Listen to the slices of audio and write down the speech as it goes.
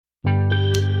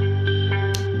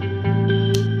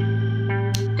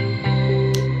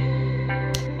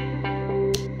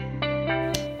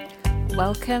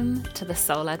Welcome to the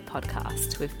Soul Ed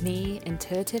podcast with me,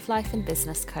 intuitive life and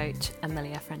business coach,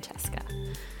 Amelia Francesca.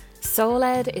 Soul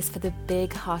Ed is for the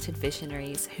big-hearted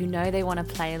visionaries who know they want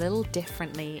to play a little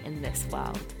differently in this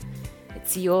world.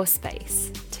 It's your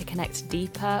space to connect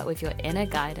deeper with your inner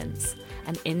guidance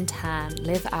and in turn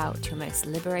live out your most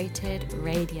liberated,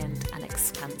 radiant and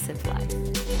expansive life.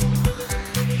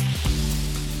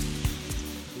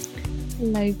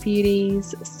 Hello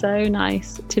beauties, so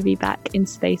nice to be back in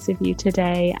space with you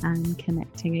today and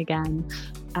connecting again.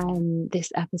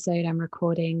 This episode I'm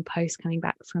recording post coming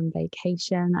back from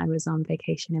vacation. I was on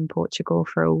vacation in Portugal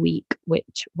for a week,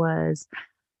 which was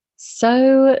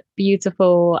so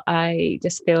beautiful. I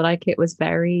just feel like it was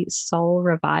very soul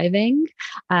reviving.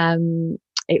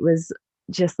 It was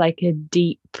just like a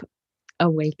deep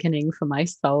awakening for my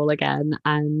soul again,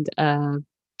 and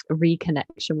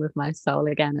reconnection with my soul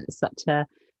again at such a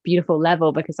beautiful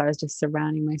level, because I was just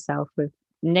surrounding myself with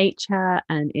nature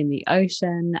and in the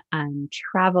ocean and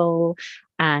travel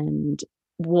and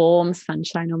warm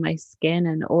sunshine on my skin,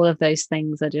 and all of those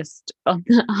things are just on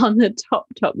the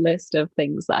top list of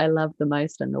things that I love the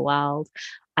most in the world.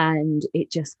 And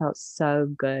it just felt so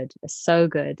good.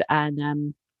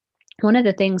 And one of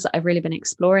the things that I've really been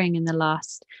exploring in the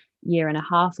last year and a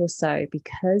half or so,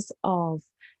 because of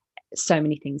so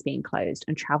many things being closed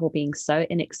and travel being so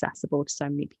inaccessible to so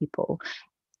many people.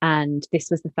 And this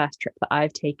was the first trip that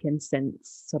I've taken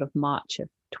since sort of March of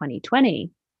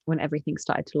 2020, when everything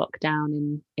started to lock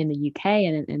down in the UK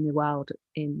and in the world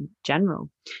in general,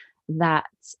 that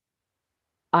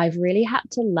I've really had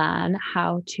to learn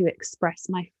how to express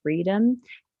my freedom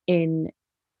in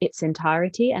its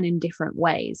entirety and in different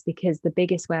ways, because the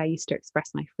biggest way I used to express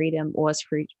my freedom was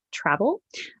through travel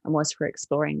and was for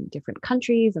exploring different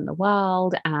countries in the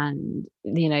world and,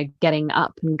 you know, getting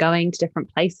up and going to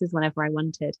different places whenever I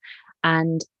wanted.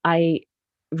 And I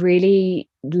really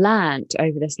learned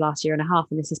over this last year and a half,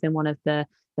 and this has been one of I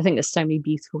think there's so many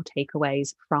beautiful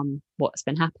takeaways from what's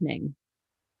been happening.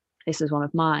 This is one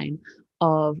of mine,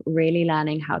 of really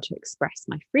learning how to express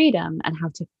my freedom and how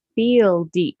to feel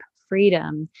deep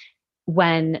freedom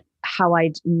when how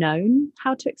I'd known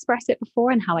how to express it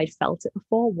before and how I'd felt it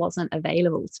before wasn't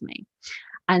available to me.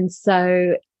 And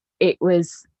so it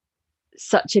was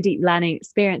such a deep learning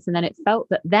experience. And then it felt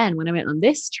that then when I went on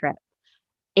this trip,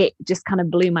 it just kind of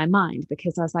blew my mind,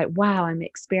 because I was like, wow, I'm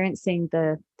experiencing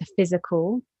the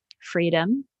physical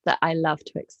freedom that I love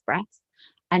to express.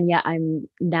 And yet I'm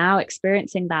now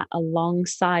experiencing that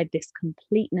alongside this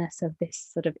completeness of this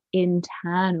sort of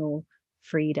internal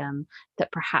freedom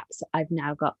that perhaps I've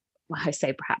now got. Well, I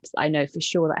say perhaps, I know for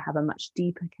sure that I have a much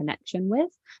deeper connection with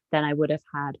than I would have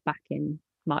had back in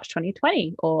March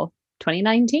 2020 or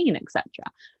 2019, etc.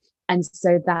 And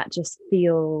so that just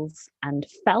feels and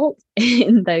felt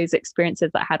in those experiences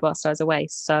that I had whilst I was away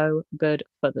so good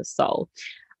for the soul.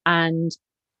 And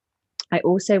I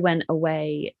also went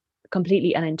away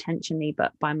completely unintentionally,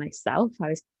 but by myself. I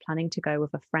was planning to go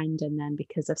with a friend, and then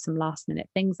because of some last minute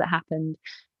things that happened,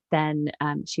 then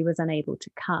she was unable to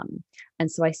come. And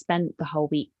so I spent the whole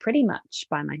week pretty much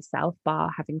by myself,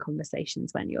 bar having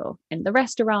conversations when you're in the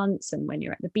restaurants and when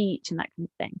you're at the beach and that kind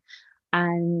of thing.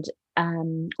 And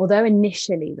although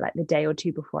initially, like the day or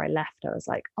two before I left, I was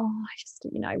like, oh, I just,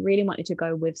 I really wanted to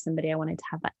go with somebody. I wanted to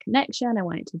have that connection. I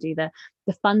wanted to do the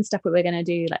fun stuff that we're going to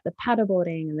do, like the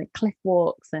paddleboarding and the cliff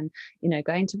walks and,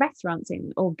 going to restaurants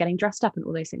and or getting dressed up and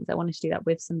all those things. I wanted to do that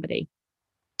with somebody.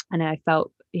 And I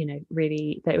felt,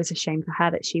 really that it was a shame for her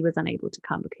that she was unable to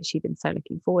come, because she'd been so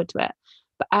looking forward to it.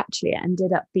 But actually it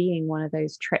ended up being one of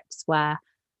those trips where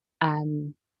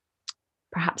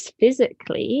perhaps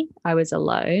physically I was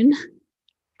alone,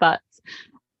 but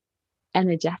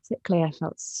energetically I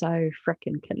felt so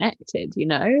freaking connected,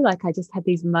 like I just had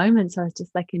these moments where I was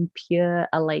just like in pure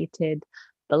elated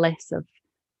bliss of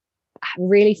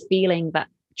really feeling that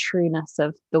trueness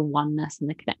of the oneness and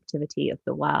the connectivity of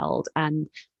the world. And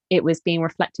it was being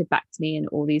reflected back to me in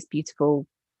all these beautiful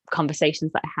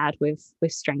conversations that I had with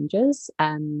strangers,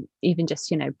 even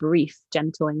just brief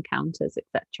gentle encounters,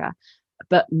 etc.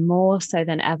 But more so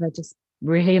than ever, just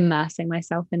really immersing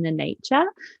myself in the nature,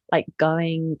 like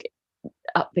going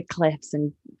up the cliffs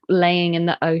and laying in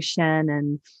the ocean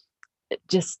and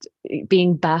just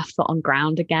being barefoot on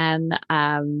ground again.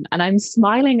 And I'm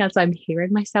smiling as I'm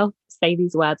hearing myself say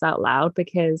these words out loud,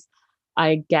 because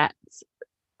I get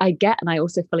and I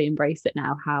also fully embrace it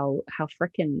now, how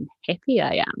freaking hippie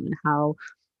I am and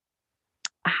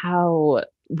how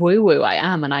woo-woo I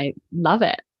am, and I love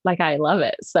it. Like I love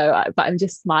it. So but I'm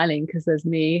just smiling because there's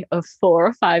me of 4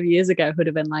 or 5 years ago who'd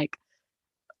have been like,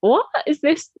 what is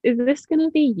this going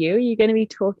to be you? Are you going to be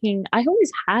talking? I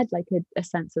always had like a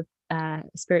sense of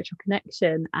spiritual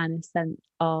connection and a sense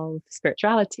of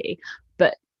spirituality,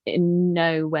 but in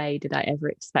no way did I ever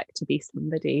expect to be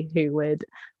somebody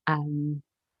um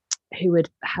who would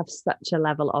have such a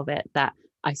level of it that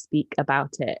I speak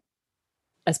about it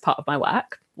as part of my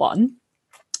work, one.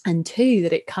 And two,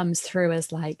 that it comes through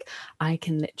as like I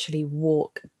can literally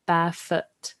walk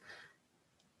barefoot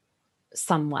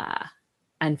somewhere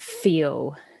and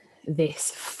feel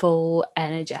this full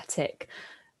energetic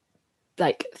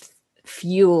like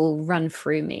fuel run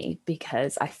through me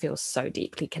because I feel so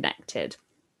deeply connected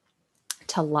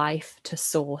to life, to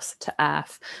source, to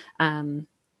earth,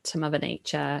 to Mother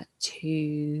Nature,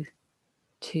 to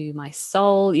my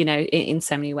soul, you know, in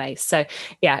so many ways. So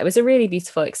yeah, it was a really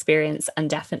beautiful experience. And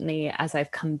definitely as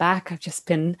I've come back, I've just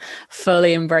been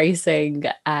fully embracing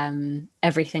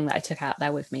everything that I took out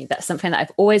there with me. That's something that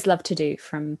I've always loved to do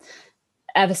from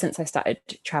ever since I started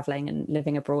traveling and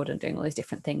living abroad and doing all these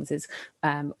different things, is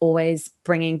always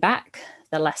bringing back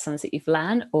the lessons that you've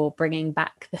learned or bringing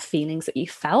back the feelings that you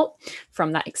felt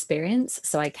from that experience.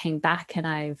 So I came back and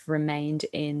I've remained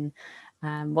in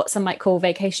what some might call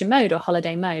vacation mode or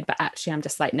holiday mode, but actually I'm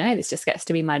just like, no, this just gets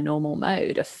to be my normal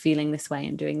mode of feeling this way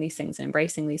and doing these things and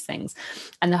embracing these things.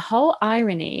 And the whole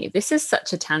irony, this is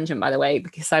such a tangent, by the way,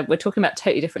 because we're talking about a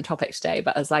totally different topic today,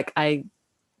 but I was like,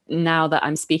 now that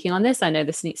I'm speaking on this, I know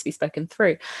this needs to be spoken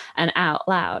through and out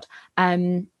loud.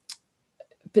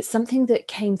 But something that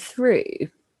came through,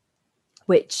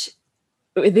 which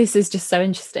this is just so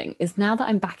interesting, is now that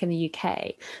I'm back in the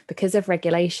UK, because of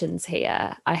regulations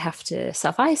here, I have to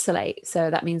self-isolate. So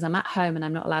that means I'm at home and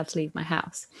I'm not allowed to leave my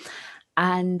house.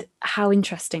 And how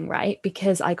interesting, right?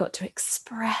 Because I got to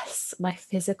express my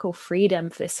physical freedom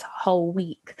for this whole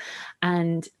week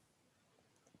and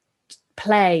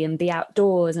play and be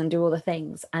outdoors and do all the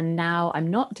things. And now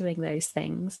I'm not doing those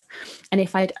things. And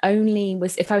if I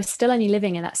was still only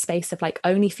living in that space of like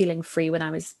only feeling free when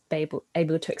I was able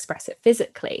to express it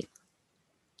physically,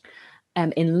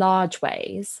 in large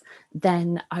ways,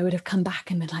 then I would have come back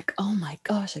and been like, oh my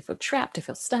gosh, I feel trapped, I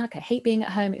feel stuck, I hate being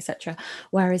at home, etc.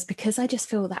 Whereas because I just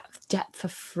feel that depth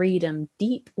of freedom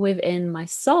deep within my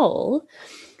soul,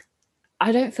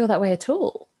 I don't feel that way at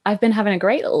all. I've been having a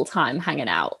great little time hanging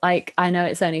out. Like, I know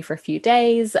it's only for a few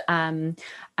days, and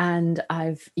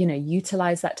I've,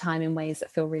 utilized that time in ways that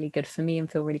feel really good for me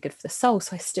and feel really good for the soul.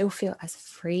 So I still feel as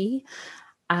free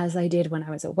as I did when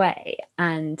I was away,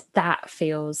 and that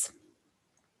feels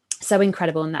so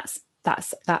incredible. And that's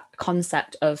that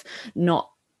concept of not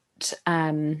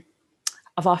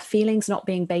of our feelings not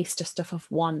being based just off of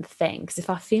one thing. Because if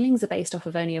our feelings are based off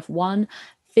of only of one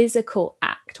physical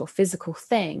act or physical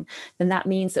thing, then that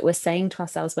means that we're saying to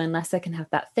ourselves, well, unless I can have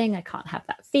that thing, I can't have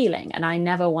that feeling. And I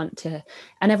never want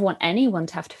anyone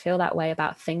to have to feel that way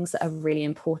about things that are really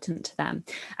important to them.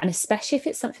 And especially if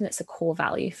it's something that's a core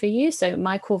value for you. So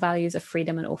my core values are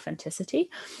freedom and authenticity.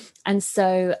 And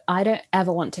so I don't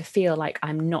ever want to feel like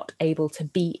I'm not able to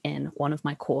be in one of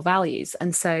my core values.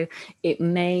 And so it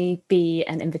may be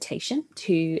an invitation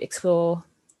to explore.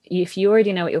 If you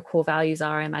already know what your core values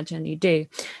are, I imagine you do,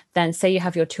 then say you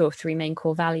have your 2 or 3 main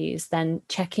core values, then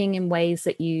checking in ways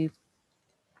that you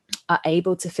are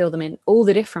able to feel them in all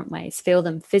the different ways, feel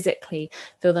them physically,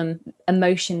 feel them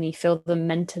emotionally, feel them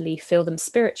mentally, feel them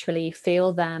spiritually,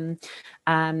 feel them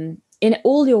in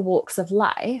all your walks of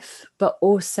life, but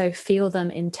also feel them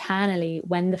internally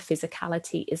when the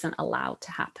physicality isn't allowed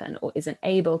to happen or isn't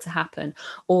able to happen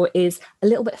or is a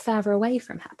little bit further away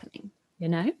from happening,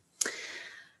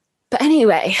 But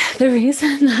anyway, the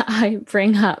reason that I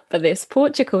bring up this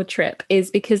Portugal trip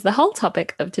is because the whole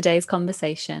topic of today's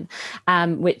conversation,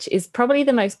 which is probably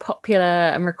the most popular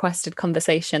and requested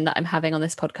conversation that I'm having on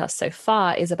this podcast so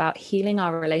far, is about healing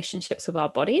our relationships with our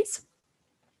bodies.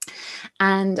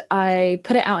 And I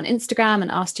put it out on Instagram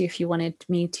and asked you if you wanted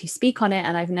me to speak on it.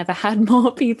 And I've never had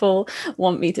more people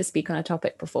want me to speak on a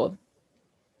topic before.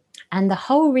 And the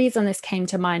whole reason this came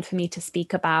to mind for me to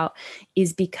speak about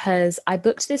is because I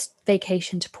booked this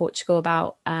vacation to Portugal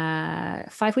about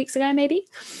 5 weeks ago, maybe.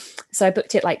 So I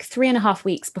booked it like 3.5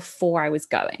 weeks before I was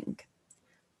going.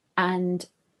 And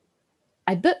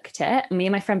I booked it, me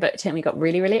and my friend booked it, and we got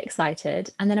really, really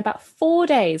excited. And then about 4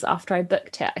 days after I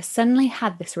booked it, I suddenly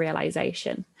had this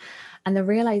realization. And the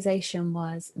realization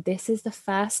was, this is the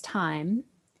first time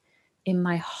in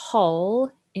my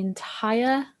whole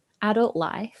entire adult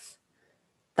life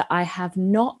that I have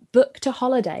not booked a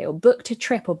holiday or booked a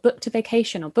trip or booked a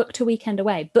vacation or booked a weekend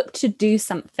away, booked to do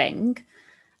something,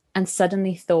 and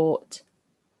suddenly thought,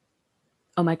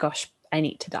 oh my gosh, I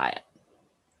need to diet,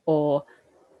 or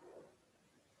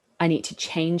I need to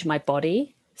change my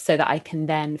body so that I can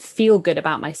then feel good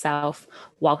about myself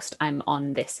whilst I'm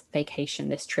on this vacation,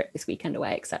 this trip, this weekend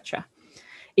away, etc.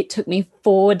 It took me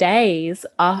 4 days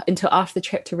until after the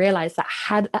trip to realize that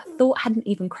thought hadn't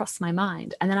even crossed my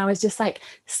mind. And then I was just like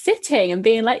sitting and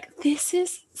being like, this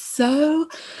is so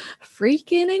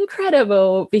freaking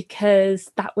incredible,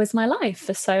 because that was my life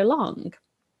for so long.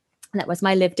 And that was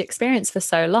my lived experience for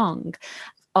so long.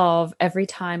 Of every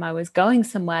time I was going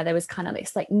somewhere, there was kind of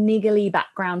this like niggly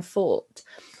background thought.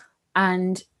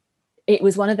 And it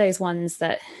was one of those ones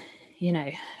that, you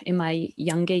know, in my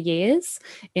younger years,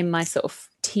 in my sort of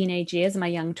teenage years, in my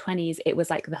young 20s, it was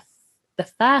like the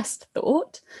first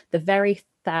thought, the very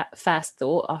first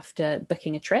thought after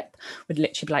booking a trip would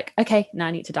literally be like, okay, now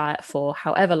I need to diet for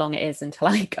however long it is until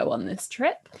I go on this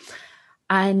trip.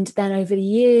 And then over the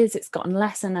years, it's gotten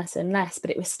less and less and less,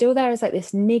 but it was still there as like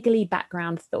this niggly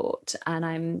background thought. And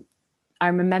I'm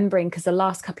remembering, because the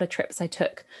last couple of trips I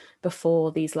took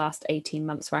before these last 18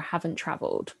 months where I haven't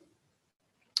traveled,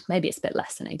 maybe it's a bit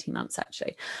less than 18 months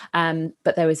actually,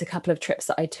 but there was a couple of trips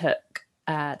that I took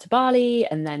to Bali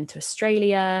and then to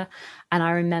Australia. And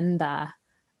I remember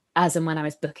as and when I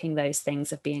was booking those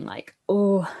things of being like,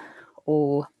 oh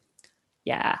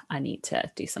yeah, I need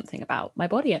to do something about my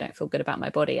body. I don't feel good about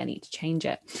my body. I need to change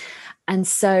it. And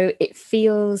so it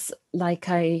feels like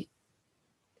I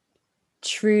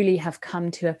truly have come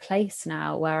to a place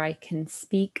now where I can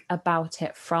speak about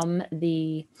it from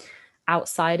the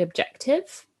outside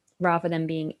objective rather than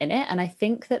being in it. And I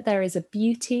think that there is a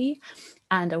beauty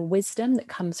and a wisdom that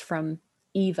comes from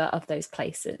either of those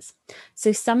places.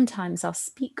 So sometimes I'll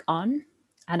speak on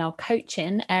and I'll coach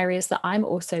in areas that I'm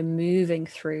also moving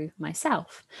through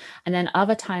myself. And then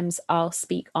other times I'll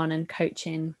speak on and coach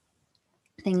in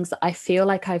things that I feel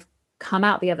like I've come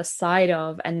out the other side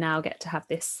of and now get to have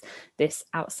this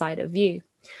outsider view.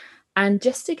 And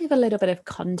just to give a little bit of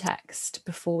context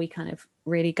before we kind of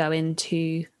really go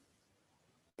into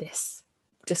this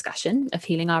discussion of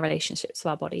healing our relationships with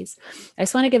our bodies, I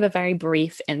just want to give a very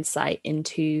brief insight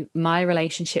into my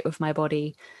relationship with my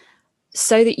body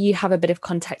so that you have a bit of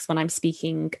context when I'm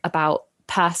speaking about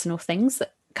personal things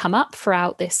that come up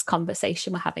throughout this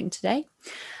conversation we're having today.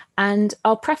 And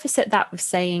I'll preface that with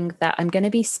saying that I'm going to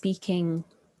be speaking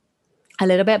a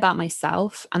little bit about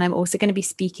myself, and I'm also going to be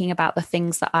speaking about the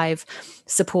things that I've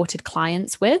supported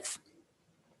clients with,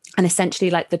 and essentially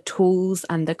like the tools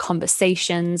and the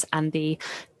conversations and the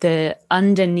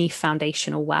underneath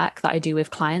foundational work that I do with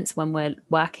clients when we're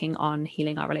working on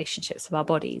healing our relationships with our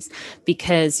bodies.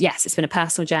 Because yes, it's been a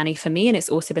personal journey for me, and it's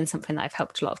also been something that I've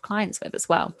helped a lot of clients with as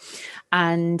well.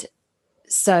 And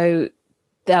so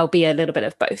there'll be a little bit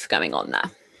of both going on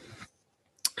there.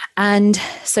 And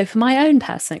so for my own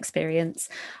personal experience,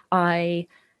 I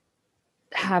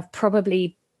have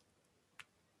probably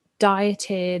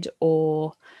dieted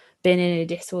or been in a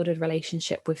disordered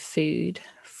relationship with food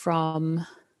from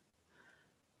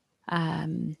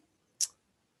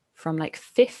like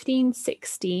 15,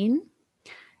 16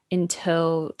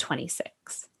 until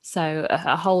 26. So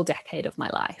a whole decade of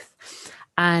my life.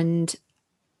 And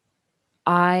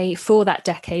for that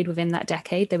decade, within that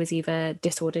decade, there was either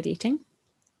disordered eating,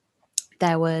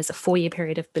 there was a 4-year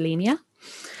period of bulimia,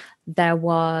 there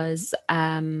was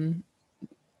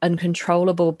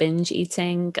uncontrollable binge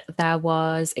eating, there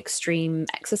was extreme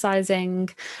exercising,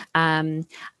 and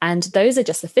those are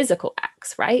just the physical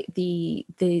acts, right? The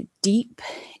deep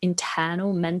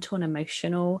internal mental and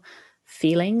emotional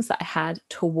feelings that I had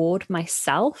toward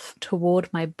myself,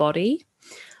 toward my body,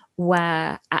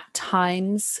 were at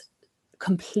times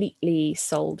completely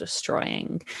soul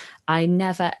destroying. I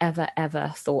never, ever,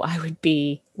 ever thought I would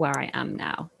be where I am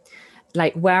now.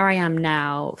 Like where I am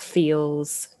now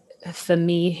feels, for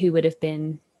me, who would have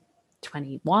been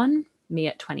 21, me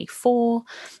at 24,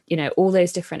 you know, all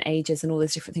those different ages and all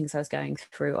those different things I was going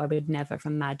through, I would never have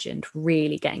imagined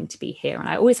really getting to be here. And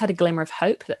I always had a glimmer of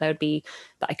hope that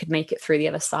I could make it through the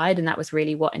other side. And that was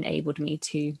really what enabled me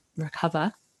to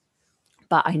recover.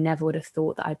 But I never would have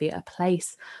thought that I'd be at a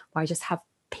place where I just have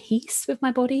peace with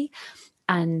my body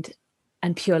and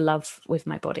pure love with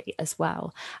my body as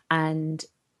well. And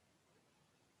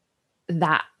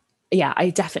that, yeah, I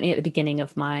definitely at the beginning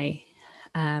of my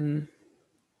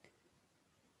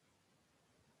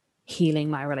healing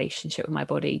my relationship with my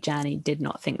body journey did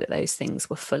not think that those things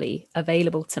were fully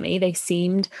available to me.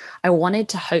 I wanted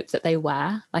to hope that they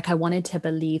were, like I wanted to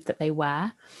believe that they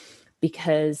were,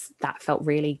 because that felt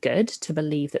really good to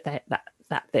believe that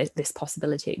this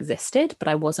possibility existed, but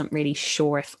I wasn't really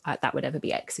sure if that would ever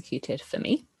be executed for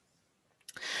me.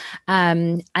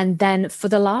 And then for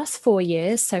the last 4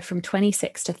 years, so from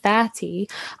 26 to 30,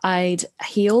 I'd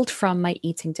healed from my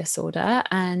eating disorder.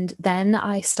 And then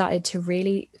I started to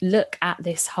really look at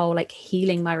this whole like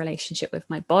healing my relationship with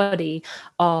my body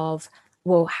of,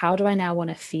 well, how do I now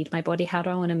want to feed my body? How do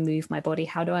I want to move my body?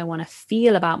 How do I want to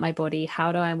feel about my body?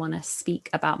 How do I want to speak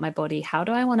about my body? How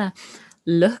do I want to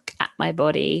look at my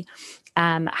body?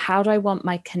 How do I want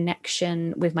my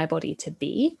connection with my body to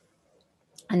be?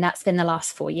 And that's been the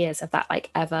last 4 years of that like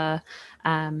ever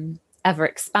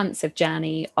expansive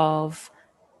journey of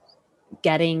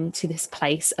getting to this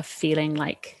place of feeling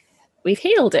like we've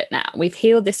healed it now. We've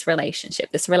healed this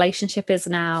relationship. This relationship is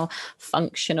now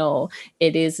functional.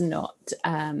 It is not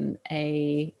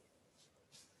a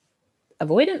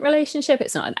avoidant relationship.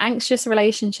 It's not an anxious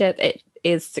relationship. It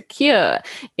is secure.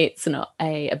 It's not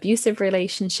a abusive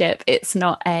relationship. It's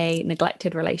not a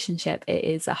neglected relationship. It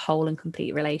is a whole and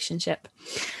complete relationship.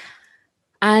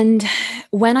 And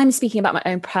when I'm speaking about my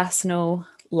own personal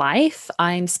life,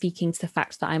 I'm speaking to the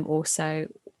fact that I'm also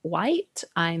white,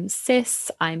 I'm cis,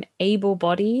 I'm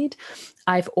able-bodied.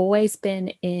 I've always been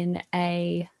in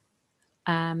a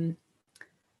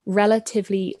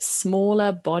relatively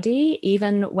smaller body,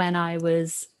 even when I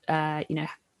was,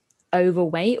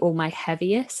 overweight or my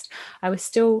heaviest. I was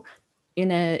still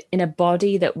in a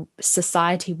body that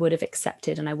society would have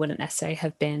accepted, and I wouldn't necessarily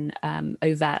have been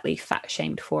overtly fat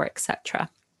shamed for, etc.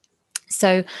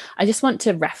 So I just want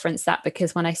to reference that,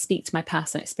 because when I speak to my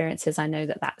personal experiences, I know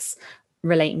that that's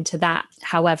relating to that.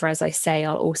 However, as I say,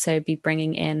 I'll also be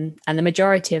bringing in, and the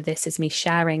majority of this is me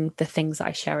sharing the things that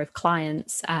I share with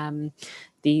clients,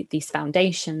 these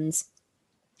foundations.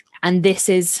 And this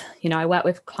is, I work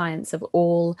with clients of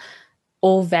all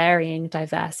varying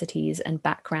diversities and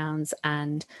backgrounds,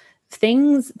 and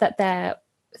things that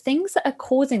are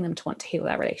causing them to want to heal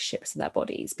their relationships with their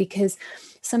bodies, because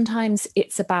sometimes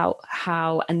it's about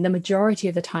how, and the majority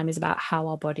of the time is about how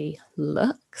our body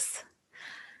looks.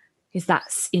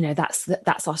 That's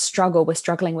our struggle. We're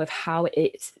struggling with how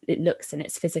it looks in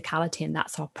its physicality, and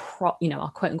that's our quote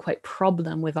unquote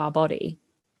problem with our body.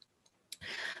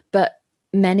 But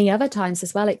many other times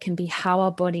as well, it can be how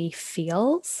our body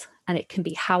feels, and it can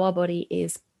be how our body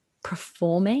is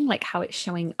performing, like how it's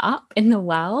showing up in the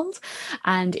world.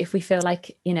 And if we feel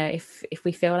like, if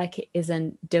we feel like it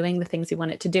isn't doing the things we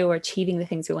want it to do or achieving the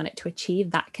things we want it to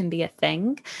achieve, that can be a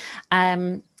thing.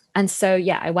 And so,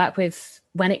 I work with,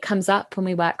 when it comes up, when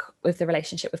we work with the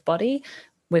relationship with body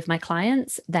with my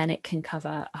clients, then it can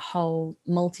cover a whole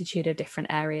multitude of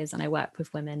different areas. And I work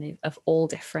with women of all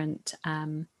different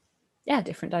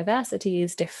different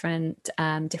diversities, different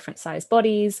size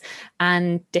bodies,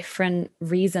 and different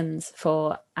reasons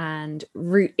for and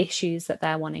root issues that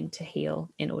they're wanting to heal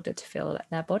in order to feel that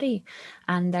their body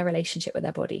and their relationship with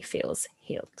their body feels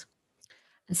healed.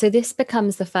 And so this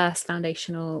becomes the first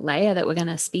foundational layer that we're going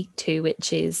to speak to,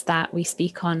 which is that we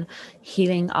speak on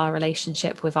healing our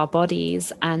relationship with our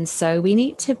bodies. And so we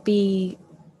need to be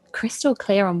crystal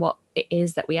clear on what it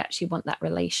is that we actually want that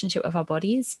relationship with our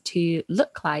bodies to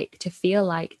look like, to feel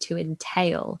like, to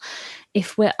entail.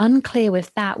 If we're unclear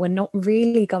with that, we're not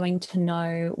really going to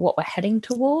know what we're heading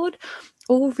toward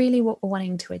or really what we're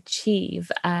wanting to achieve.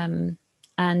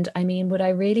 And I mean, would I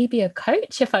really be a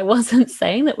coach if I wasn't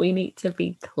saying that we need to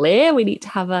be clear? We need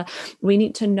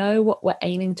to know what we're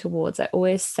aiming towards. I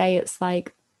always say it's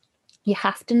like, you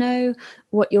have to know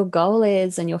what your goal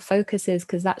is and your focus is,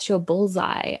 because that's your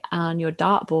bullseye on your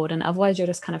dartboard. And otherwise you're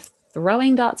just kind of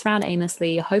throwing darts around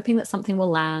aimlessly, hoping that something will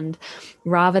land,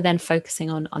 rather than focusing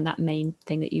on that main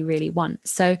thing that you really want.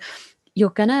 So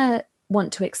you're going to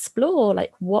want to explore,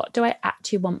 like, what do I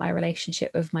actually want my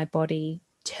relationship with my body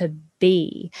to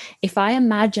be? If I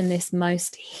imagine this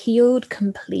most healed,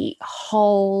 complete,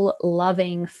 whole,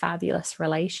 loving, fabulous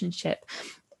relationship,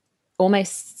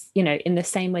 almost, in the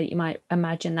same way that you might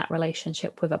imagine that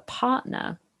relationship with a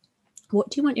partner, what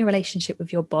do you want your relationship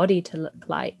with your body to look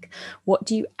like? What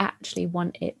do you actually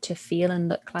want it to feel and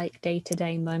look like day to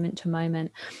day, moment to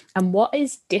moment? And what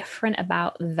is different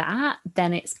about that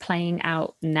than it's playing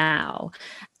out now?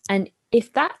 And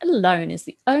if that alone is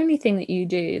the only thing that you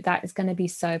do, that is going to be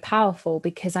so powerful,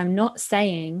 because I'm not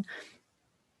saying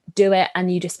do it and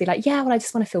you just be like, yeah, well, I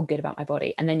just want to feel good about my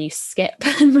body, and then you skip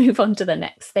and move on to the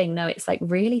next thing. No, it's like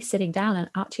really sitting down and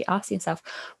actually asking yourself,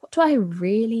 what do I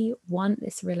really want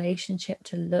this relationship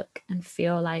to look and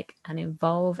feel like and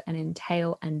evolve and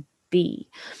entail and be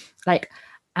like?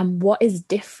 And what is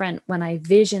different when I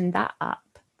vision that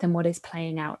up than what is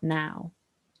playing out now?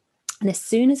 And as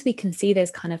soon as we can see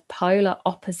those kind of polar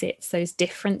opposites, those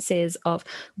differences of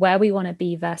where we want to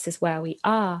be versus where we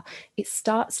are, it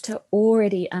starts to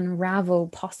already unravel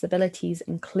possibilities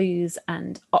and clues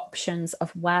and options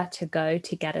of where to go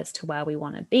to get us to where we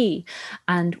want to be,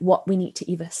 and what we need to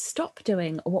either stop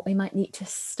doing or what we might need to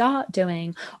start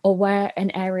doing, or where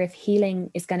an area of healing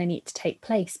is going to need to take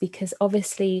place. Because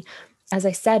obviously, as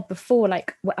I said before,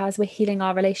 like as we're healing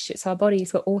our relationships, our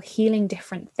bodies, we're all healing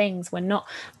different things. We're not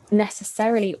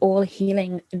necessarily all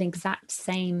healing an exact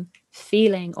same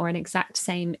feeling or an exact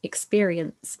same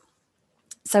experience.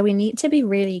 So we need to be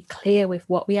really clear with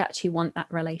what we actually want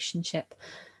that relationship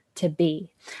to be.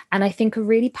 And I think a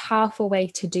really powerful way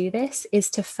to do this is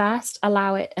to first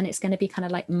allow it, and it's going to be kind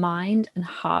of like mind and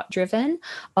heart driven,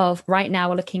 of right now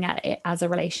we're looking at it as a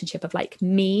relationship of like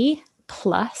me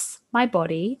plus my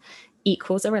body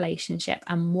equals a relationship.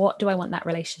 And what do I want that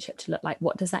relationship to look like?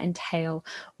 What does that entail?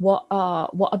 What are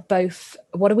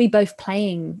we both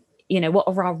playing? What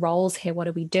are our roles here? What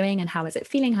are we doing? And how is it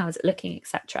feeling? How is it looking,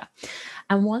 etc.?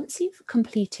 And once you've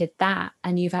completed that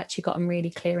and you've actually gotten really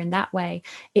clear in that way,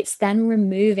 it's then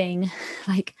removing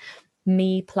like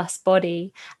me plus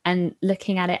body and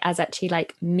looking at it as actually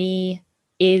like me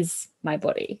is my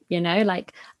body,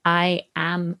 like I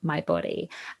am my body.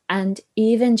 And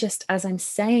even just as I'm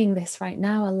saying this right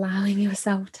now, allowing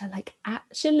yourself to like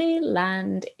actually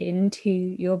land into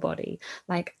your body,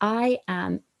 like I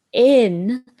am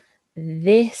in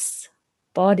this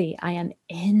body, I am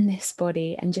in this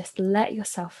body, and just let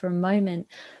yourself for a moment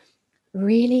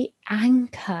really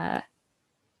anchor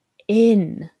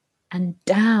in and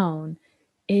down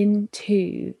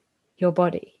into your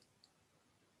body.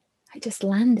 I just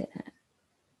land in it.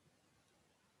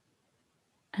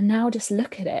 And now just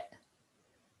look at it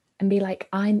and be like,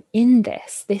 I'm in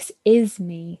this. This is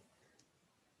me.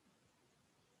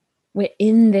 We're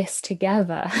in this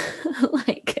together.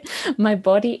 Like my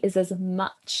body is as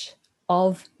much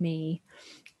of me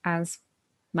as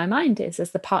my mind is,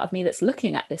 as the part of me that's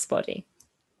looking at this body.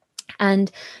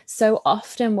 And so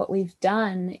often what we've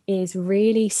done is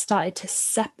really started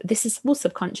to this is all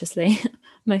subconsciously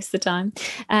most of the time.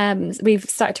 We've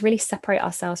started to really separate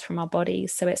ourselves from our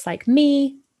bodies. So it's like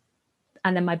me,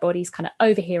 and then my body's kind of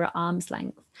over here at arm's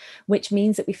length, which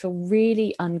means that we feel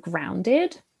really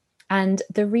ungrounded. And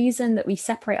the reason that we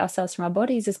separate ourselves from our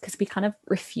bodies is because we kind of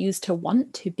refuse to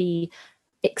want to be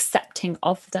accepting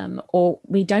of them, or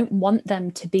we don't want them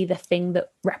to be the thing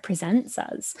that represents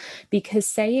us. Because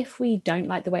say if we don't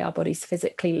like the way our bodies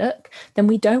physically look, then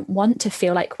we don't want to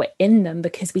feel like we're in them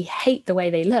because we hate the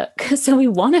way they look. So we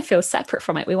want to feel separate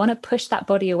from it. We want to push that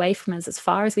body away from us as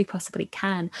far as we possibly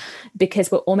can,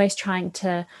 because we're almost trying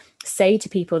to say to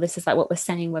people, this is like what we're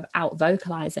saying without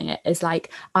vocalizing it, is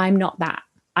like, I'm not that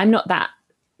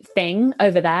thing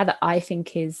over there that I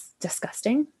think is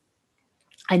disgusting.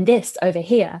 I'm this over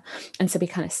here. And so we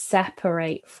kind of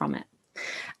separate from it.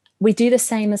 We do the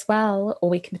same as well, or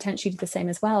we can potentially do the same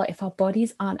as well, if our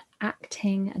bodies aren't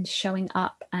acting and showing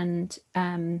up and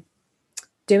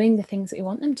doing the things that we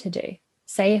want them to do.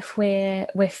 Say if we're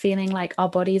feeling like our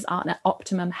bodies aren't at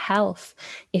optimum health,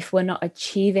 if we're not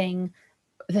achieving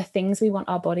the things we want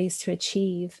our bodies to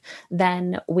achieve,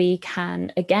 then we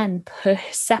can again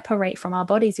separate from our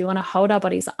bodies. We want to hold our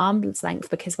bodies at arm's length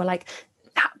because we're like,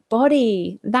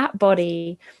 that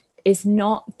body is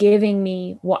not giving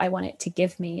me what I want it to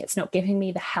give me. It's not giving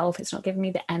me the health. It's not giving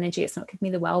me the energy. It's not giving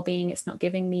me the well-being. It's not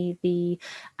giving me the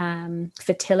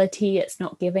fertility. It's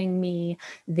not giving me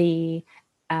the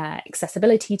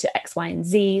accessibility to X, Y, and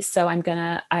Z. So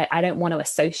I don't want to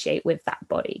associate with that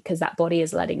body because that body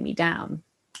is letting me down.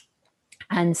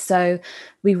 And so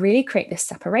we really create this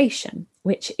separation,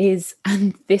 which is,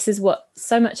 and this is what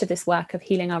so much of this work of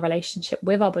healing our relationship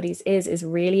with our bodies is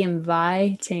really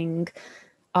inviting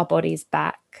our bodies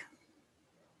back,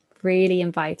 really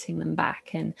inviting them back,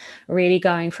 and really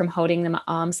going from holding them at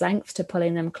arm's length to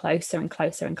pulling them closer and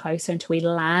closer and closer until we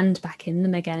land back in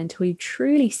them again, until we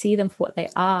truly see them for what they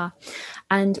are.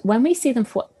 And when we see them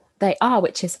for what they are,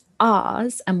 which is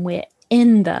ours, and we're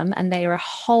in them and they are a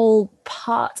whole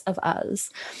part of us,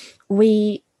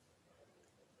 we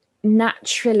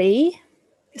naturally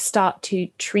start to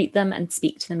treat them and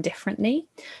speak to them differently,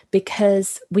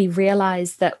 because we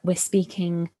realize that we're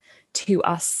speaking to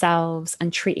ourselves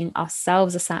and treating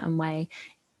ourselves a certain way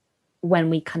when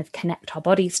we kind of connect our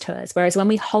bodies to us. Whereas when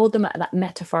we hold them at that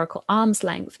metaphorical arm's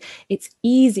length, it's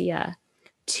easier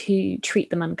to treat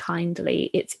them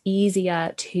unkindly. It's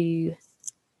easier to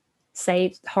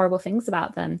say horrible things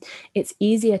about them. It's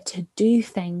easier to do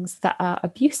things that are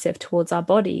abusive towards our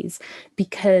bodies,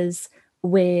 because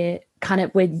we're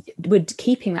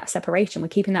keeping that separation, we're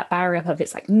keeping that barrier up of,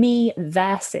 it's like me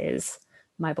versus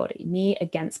my body, me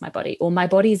against my body, or my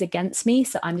body is against me,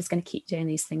 so I'm just going to keep doing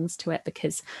these things to it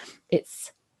because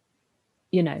it's,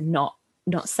 you know, not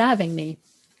serving me.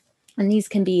 And these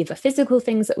can be either physical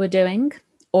things that we're doing,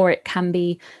 or it can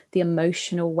be the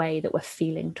emotional way that we're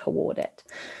feeling toward it.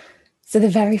 So the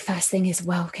very first thing is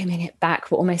welcoming it back.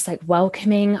 We're almost like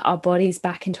welcoming our bodies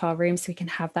back into our room so we can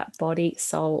have that body,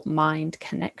 soul, mind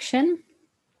connection,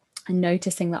 and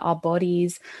noticing that our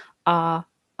bodies are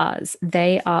us.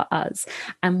 They are us.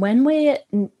 And when we're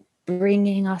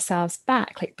bringing ourselves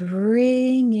back, like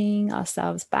bringing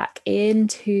ourselves back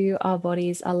into our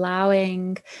bodies,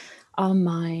 allowing our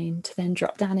mind to then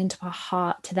drop down into our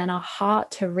heart, to then our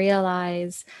heart to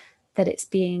realize that it's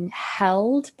being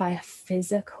held by a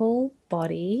physical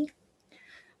body,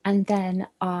 and then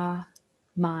our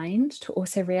mind to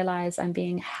also realize I'm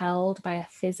being held by a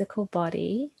physical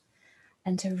body,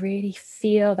 and to really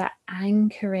feel that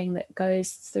anchoring that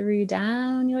goes through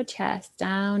down your chest,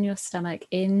 down your stomach,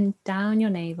 in down your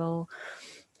navel,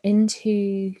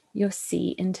 into your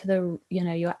seat, into the, you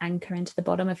know, your anchor, into the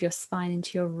bottom of your spine,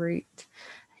 into your root,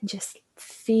 and just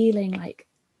feeling like,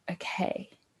 okay,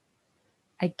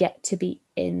 I get to be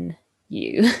in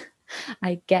you.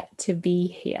 I get to be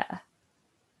here.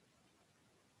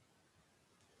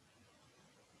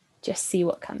 Just see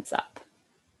what comes up.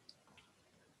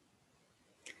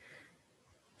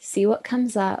 See what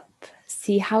comes up,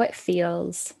 see how it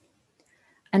feels.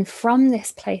 And from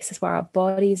this place is where our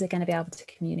bodies are going to be able to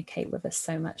communicate with us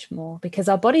so much more, because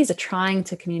our bodies are trying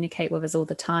to communicate with us all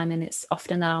the time. And it's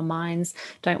often that our minds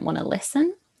don't want to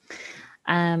listen,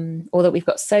 or that we've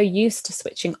got so used to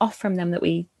switching off from them that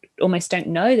we almost don't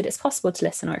know that it's possible to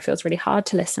listen, or it feels really hard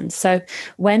to listen. So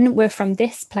when we're from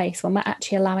this place, when we're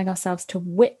actually allowing ourselves to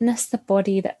witness the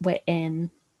body that we're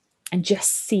in, and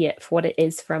just see it for what it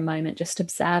is for a moment, just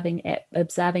observing it,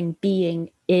 observing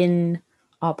being in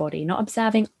our body, not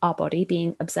observing our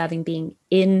body, observing being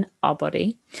in our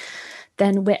body,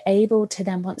 then we're able to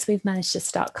then, once we've managed to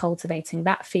start cultivating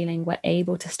that feeling, we're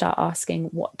able to start asking,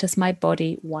 what does my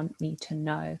body want me to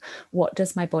know? What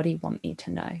does my body want me to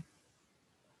know?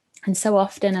 And so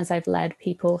often, as I've led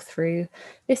people through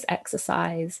this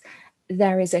exercise,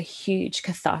 there is a huge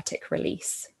cathartic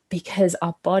release, because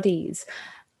our bodies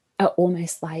are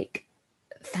almost like,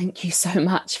 thank you so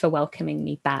much for welcoming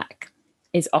me back,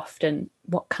 is often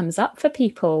what comes up for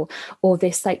people. Or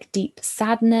this like deep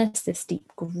sadness, this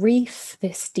deep grief,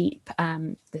 this deep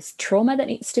this trauma that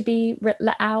needs to be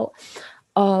let out,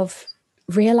 of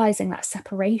realizing that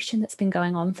separation that's been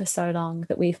going on for so long,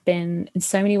 that we've been in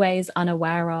so many ways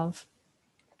unaware of.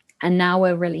 And now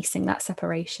we're releasing that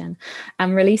separation.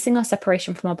 And releasing our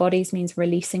separation from our bodies means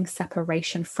releasing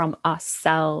separation from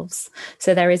ourselves.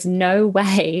 So there is no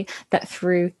way that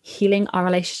through healing our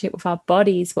relationship with our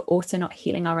bodies, we're also not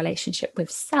healing our relationship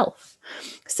with self.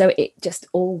 So it just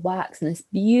all works in this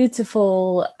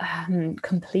beautiful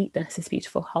completeness, this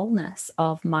beautiful wholeness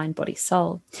of mind, body,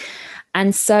 soul.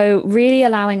 And so really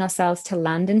allowing ourselves to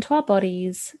land into our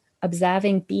bodies,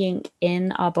 observing being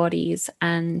in our bodies,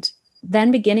 and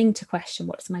then beginning to question,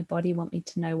 what does my body want me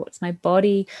to know? What is my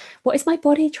body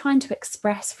trying to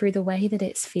express through the way that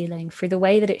it's feeling, through the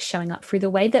way that it's showing up, through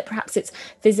the way that perhaps it's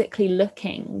physically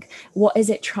looking? What is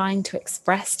it trying to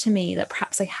express to me that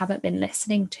perhaps I haven't been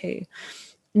listening to?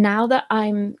 Now that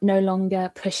I'm no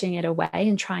longer pushing it away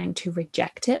and trying to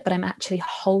reject it, but I'm actually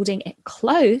holding it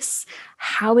close,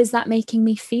 how is that making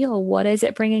me feel? What is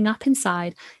it bringing up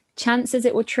inside? Chances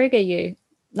it will trigger you.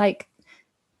 Like,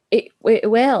 it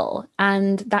will,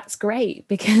 and that's great,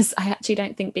 because I actually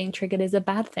don't think being triggered is a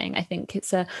bad thing. I think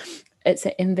it's an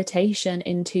invitation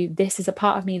into, this is a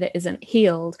part of me that isn't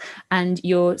healed, and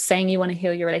you're saying you want to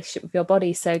heal your relationship with your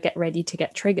body, so get ready to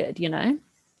get triggered, you know.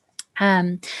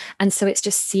 And so it's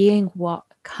just seeing what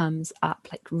comes up,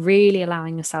 like really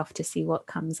allowing yourself to see what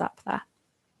comes up there.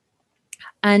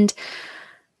 And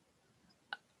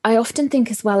I often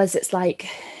think as well, as it's like,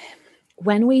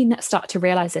 when we start to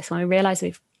realize this, when we realize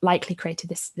we've likely created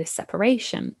this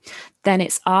separation, then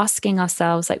it's asking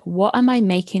ourselves, like, what am I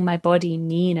making my body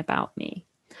mean about me?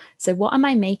 So what am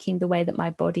I making the way that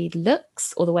my body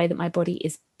looks, or the way that my body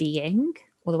is being,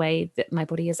 or the way that my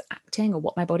body is acting, or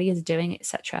what my body is doing,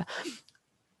 etc.?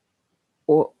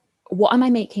 Or what am I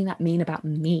making that mean about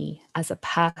me as a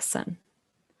person?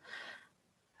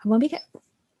 And when we get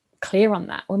clear on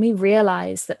that, when we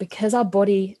realize that because our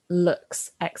body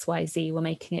looks XYZ, we're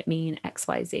making it mean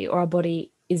XYZ, or our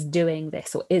body is doing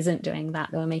this or isn't doing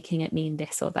that, we're making it mean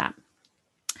this or that,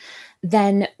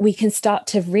 then we can start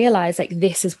to realize, like,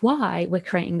 this is why we're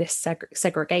creating this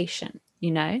segregation.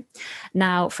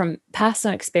 Now, from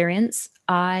personal experience,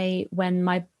 I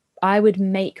would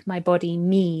make my body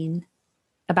mean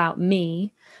about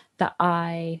me that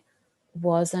I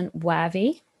wasn't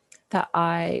worthy, that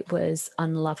I was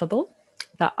unlovable,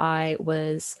 that I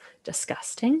was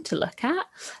disgusting to look at,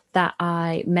 that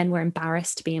men were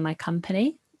embarrassed to be in my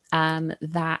company,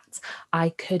 that I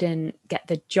couldn't get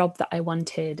the job that I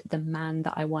wanted, the man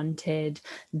that I wanted,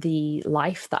 the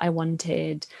life that I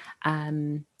wanted,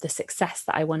 the success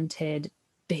that I wanted,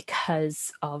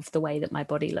 because of the way that my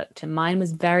body looked. And mine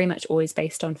was very much always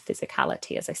based on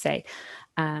physicality, as I say.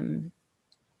 And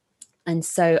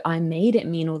so I made it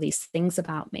mean all these things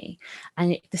about me.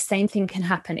 And the same thing can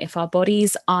happen if our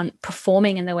bodies aren't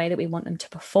performing in the way that we want them to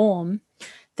perform.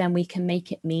 Then we can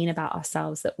make it mean about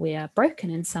ourselves that we're broken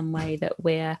in some way, that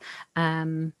we're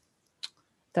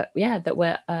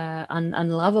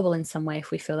unlovable in some way if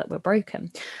we feel that we're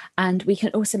broken. And we can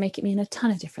also make it mean a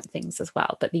ton of different things as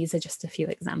well. But these are just a few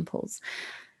examples.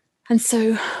 And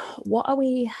so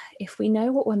if we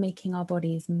know what we're making our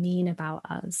bodies mean about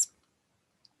us,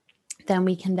 then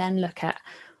we can then look at,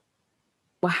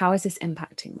 well, how is this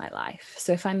impacting my life?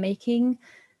 So if I'm making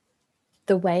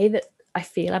the way that I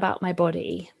feel about my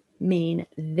body mean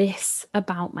this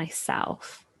about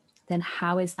myself, then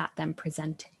how is that then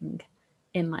presenting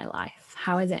in my life?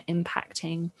 How is it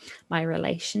impacting my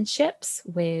relationships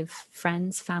with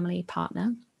friends, family,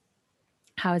 partner?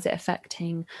 How is it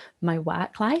affecting my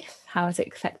work life? How is it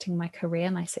affecting my career,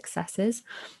 my successes?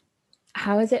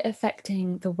 How is it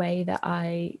affecting the way that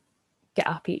I get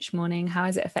up each morning? How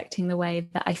is it affecting the way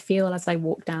that I feel as I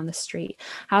walk down the street?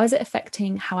 How is it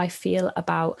affecting how I feel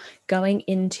about going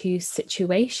into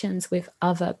situations with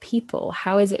other people?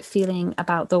 How is it feeling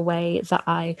about the way that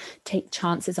I take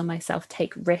chances on myself,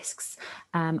 take risks,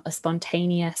 are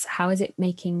spontaneous? How is it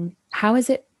impacting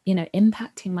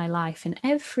my life in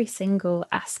every single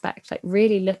aspect? Like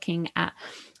really looking at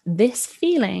this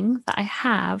feeling that I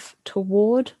have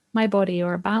toward my body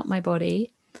or about my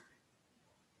body.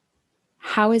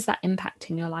 How is that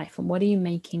impacting your life, and what are you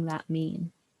making that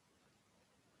mean?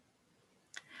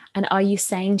 And are you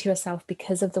saying to yourself,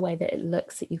 because of the way that it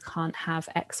looks, that you can't have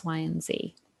X, Y, and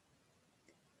Z?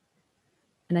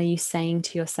 And are you saying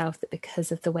to yourself that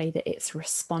because of the way that it's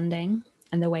responding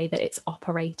and the way that it's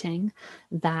operating,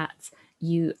 that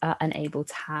you are unable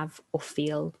to have or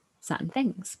feel certain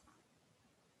things?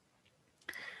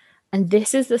 And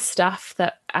this is the stuff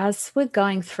that, as we're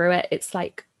going through it, it's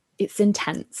like, it's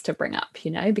intense to bring up,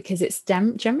 because it's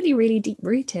generally really deep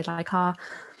rooted. Like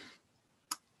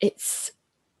it's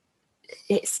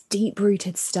deep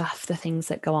rooted stuff, the things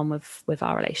that go on with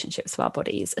our relationships, with our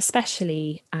bodies,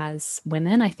 especially as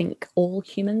women. I think all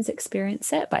humans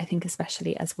experience it, but I think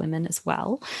especially as women as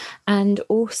well. And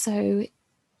also,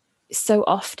 so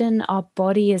often our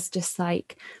body is just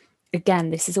like,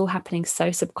 again, this is all happening so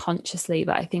subconsciously,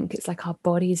 but I think it's like our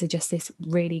bodies are just this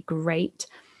really great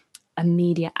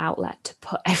immediate outlet to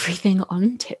put everything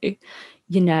onto.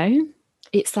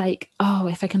 It's like, oh,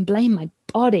 if I can blame my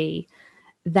body,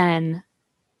 then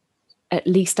at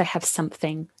least I have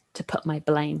something to put my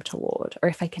blame toward. Or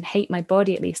if I can hate my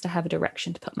body, at least I have a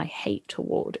direction to put my hate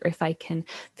toward. Or if I can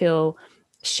feel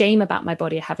shame about my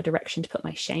body, I have a direction to put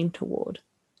my shame toward.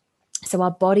 So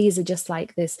our bodies are just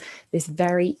like this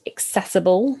very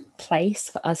accessible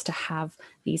place for us to have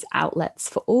these outlets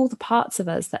for all the parts of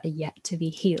us that are yet to be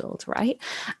healed, right?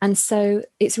 And so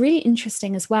it's really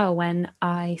interesting as well when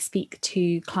I speak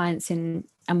to clients and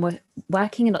we're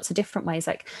working in lots of different ways,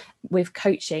 like with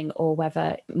coaching, or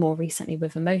whether more recently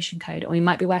with Emotion Code, or we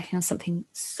might be working on something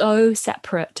so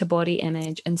separate to body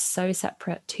image and so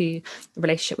separate to the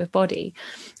relationship with body.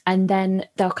 And then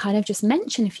they'll kind of just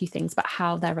mention a few things about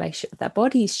how their relationship with their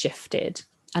body's shifted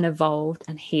and evolved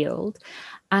and healed.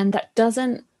 And that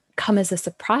doesn't come as a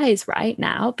surprise right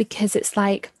now, because it's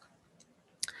like,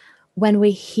 when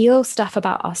we heal stuff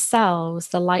about ourselves,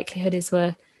 the likelihood is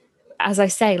as I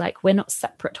say, like, we're not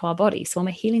separate to our body. So when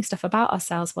we're healing stuff about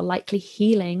ourselves, we're likely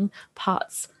healing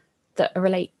parts that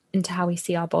relate into how we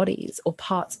see our bodies, or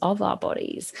parts of our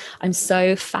bodies. I'm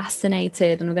so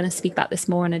fascinated, and we're going to speak about this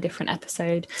more in a different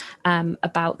episode,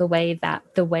 about the way that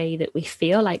we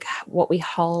feel, like what we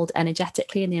hold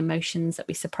energetically and the emotions that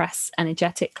we suppress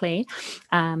energetically,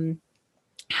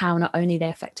 how not only they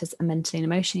affect us mentally and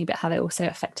emotionally, but how they also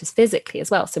affect us physically as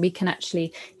well. So we can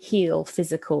actually heal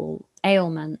physical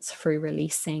ailments through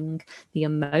releasing the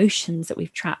emotions that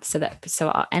we've trapped, so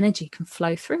our energy can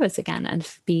flow through us again and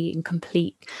be in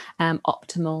complete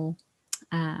optimal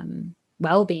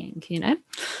well-being.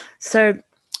 So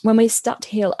when we start to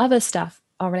heal other stuff,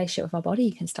 our relationship with our body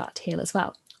can start to heal as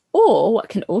well. Or what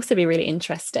can also be really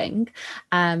interesting,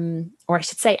 or I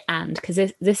should say because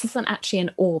this isn't actually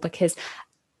an or, because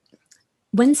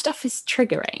when stuff is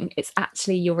triggering, it's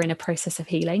actually you're in a process of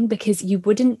healing, because you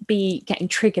wouldn't be getting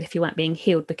triggered if you weren't being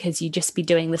healed, because you'd just be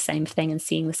doing the same thing and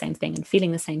seeing the same thing and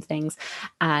feeling the same things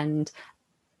and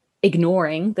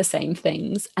ignoring the same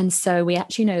things. And so we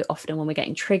actually know often when we're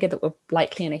getting triggered that we're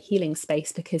likely in a healing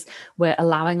space, because we're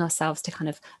allowing ourselves to kind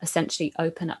of essentially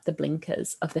open up the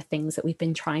blinkers of the things that we've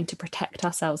been trying to protect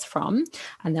ourselves from.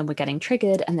 And then we're getting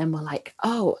triggered, and then we're like,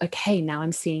 oh, okay, now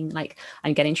I'm seeing, like,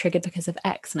 I'm getting triggered because of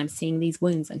X, and I'm seeing these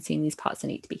wounds, I'm seeing these parts that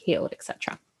need to be healed,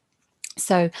 etc.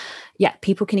 So yeah,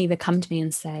 people can either come to me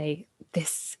and say,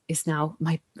 this is now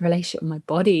my relationship with my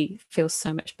body feels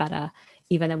so much better,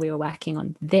 even though we were working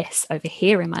on this over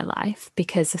here in my life,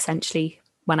 because essentially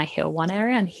when I heal one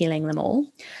area, I'm healing them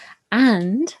all.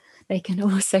 And they can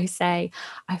also say,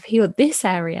 I've healed this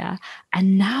area,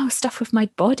 and now stuff with my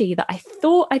body that I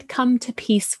thought I'd come to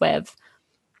peace with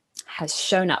has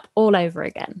shown up all over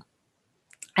again.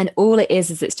 And all it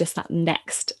is it's just that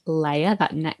next layer,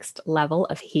 that next level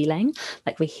of healing.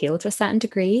 Like, we heal to a certain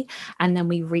degree, and then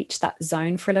we reach that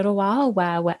zone for a little while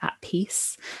where we're at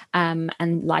peace,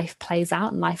 and life plays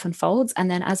out and life unfolds.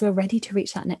 And then as we're ready to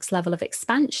reach that next level of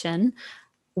expansion,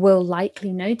 we'll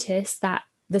likely notice that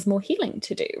there's more healing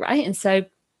to do, right? And so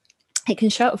it can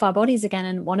show up with our bodies again.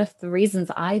 And one of the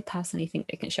reasons I personally think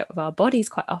it can show up with our bodies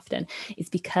quite often is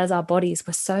because our bodies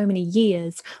for so many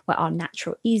years were our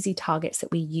natural easy targets that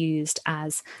we used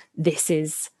as, this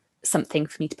is something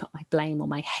for me to put my blame or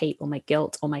my hate or my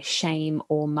guilt or my shame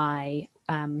or my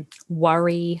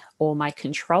worry or my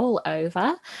control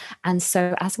over. And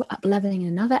so as we're up leveling in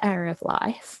another area of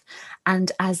life, and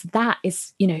as that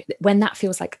is, when that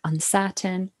feels like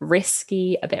uncertain,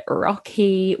 risky, a bit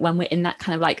rocky, when we're in that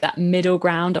kind of like that middle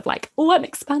ground of like, oh, I'm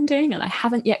expanding and I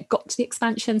haven't yet got to the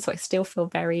expansion, so I still feel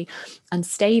very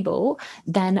unstable,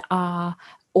 then our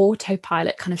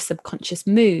autopilot kind of subconscious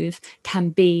move can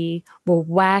be, well,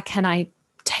 where can I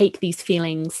take these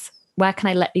feelings? Where can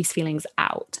I let these feelings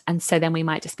out? And so then we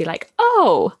might just be like,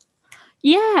 oh,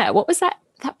 yeah, what was that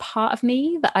part of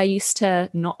me that I used to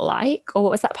not like? Or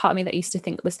what was that part of me that I used to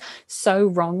think was so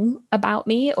wrong about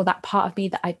me? Or that part of me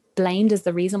that I blamed as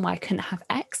the reason why I couldn't have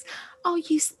X? I'll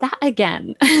use that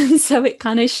again. So it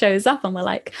kind of shows up and we're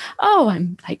like, oh,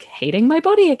 I'm like hating my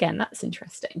body again. That's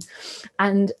interesting.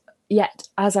 And yet,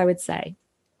 as I would say,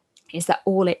 is that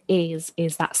all it is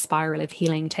that spiral of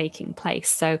healing taking place.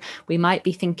 So we might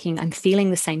be thinking, I'm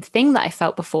feeling the same thing that I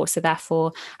felt before, so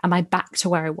therefore am I back to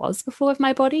where I was before with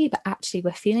my body? But actually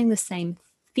we're feeling the same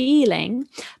feeling,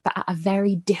 but at a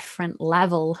very different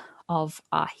level of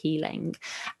our healing.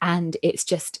 And it's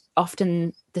just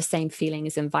often the same feeling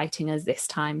is inviting us this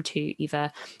time to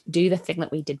either do the thing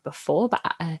that we did before, but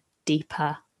at a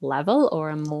deeper level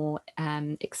or a more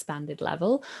expanded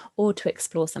level, or to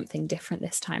explore something different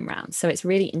this time around. So it's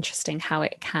really interesting how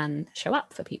it can show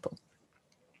up for people.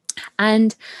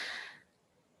 And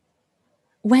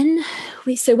when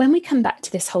we come back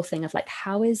to this whole thing of like,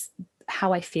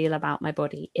 how I feel about my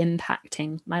body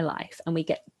impacting my life, and we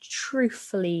get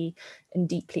truthfully and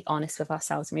deeply honest with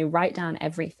ourselves, and we write down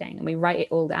everything, and we write it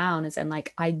all down as in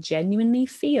like, I genuinely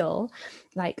feel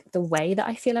like the way that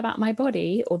I feel about my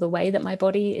body, or the way that my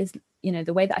body is,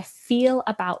 the way that I feel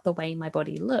about the way my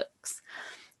body looks,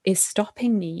 is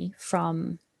stopping me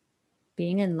from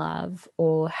being in love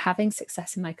or having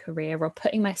success in my career, or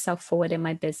putting myself forward in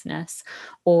my business,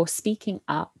 or speaking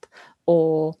up,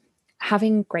 or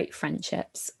having great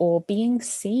friendships, or being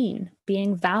seen,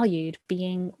 being valued,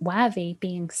 being worthy,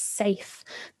 being safe,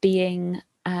 being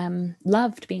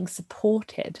loved, being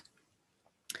supported,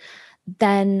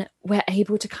 then we're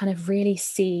able to kind of really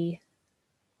see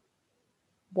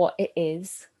what it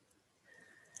is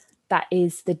that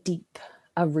is the deep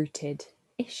rooted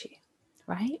issue,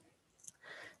 right?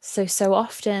 So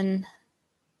often,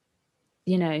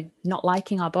 not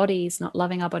liking our bodies, not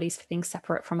loving our bodies for being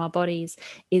separate from our bodies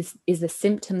is the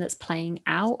symptom that's playing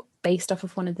out based off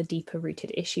of one of the deeper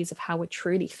rooted issues of how we're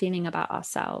truly feeling about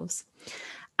ourselves.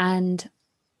 And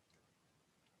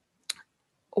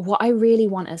what I really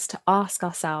want us to ask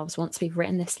ourselves once we've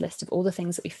written this list of all the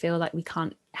things that we feel like we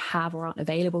can't have or aren't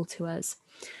available to us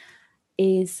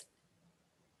is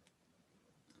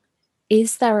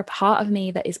there a part of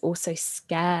me that is also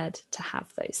scared to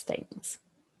have those things?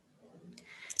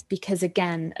 Because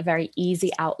again, a very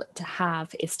easy outlet to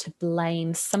have is to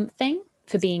blame something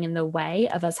for being in the way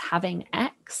of us having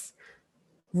X,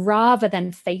 rather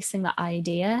than facing the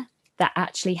idea that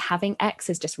actually having X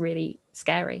is just really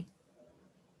scary.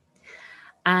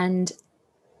 And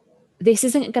this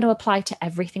isn't going to apply to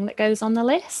everything that goes on the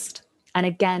list. And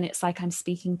again, it's like I'm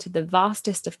speaking to the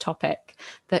vastest of topic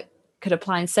that could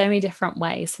apply in so many different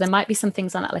ways. So there might be some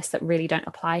things on that list that really don't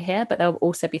apply here, but there'll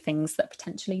also be things that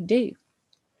potentially do.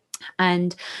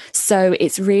 And so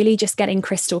it's really just getting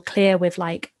crystal clear with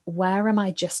like, where am I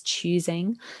just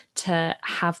choosing to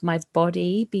have my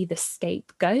body be the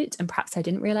scapegoat? And perhaps I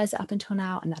didn't realize it up until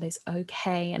now, and that is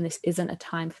okay. And this isn't a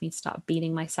time for me to start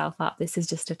beating myself up. This is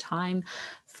just a time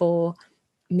for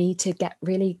me to get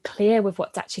really clear with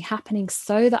what's actually happening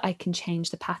so that I can change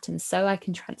the patterns, so I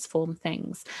can transform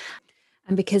things.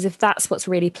 And because if that's what's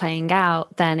really playing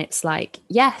out, then it's like,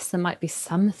 yes, there might be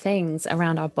some things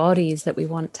around our bodies that we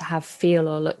want to have feel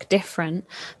or look different.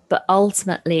 But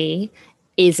ultimately,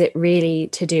 is it really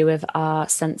to do with our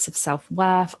sense of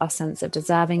self-worth, our sense of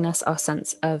deservingness, our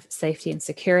sense of safety and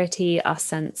security, our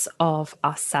sense of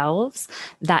ourselves?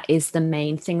 That is the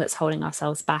main thing that's holding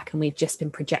ourselves back. And we've just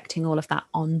been projecting all of that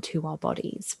onto our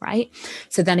bodies, right?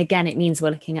 So then again, it means we're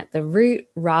looking at the root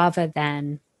rather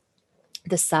than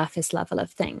the surface level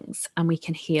of things, and we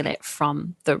can heal it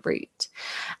from the root.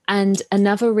 And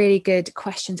another really good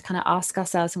question to kind of ask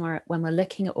ourselves when we're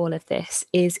looking at all of this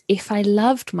is, if I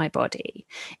loved my body,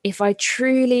 if I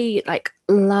truly like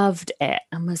loved it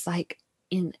and was like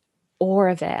in awe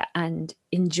of it and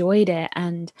enjoyed it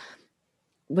and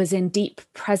was in deep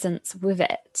presence with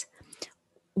it,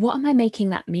 what am I making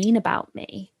that mean about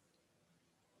me?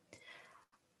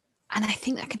 And I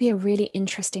think that could be a really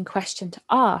interesting question to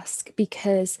ask,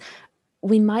 because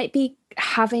we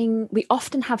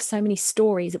often have so many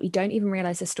stories that we don't even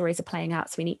realize the stories are playing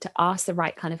out. So we need to ask the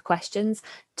right kind of questions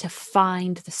to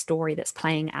find the story that's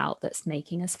playing out, that's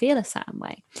making us feel a certain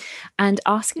way. And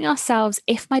asking ourselves,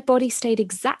 if my body stayed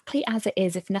exactly as it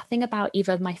is, if nothing about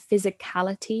either my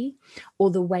physicality or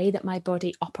the way that my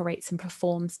body operates and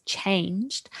performs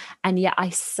changed, and yet I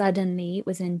suddenly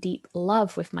was in deep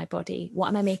love with my body, what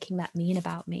am I making that mean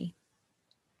about me?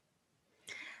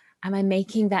 Am I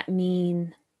making that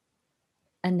mean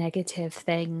a negative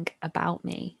thing about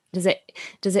me? Does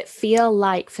it feel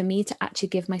like, for me to actually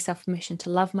give myself permission to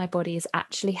love my body is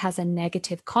actually has a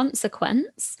negative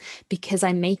consequence because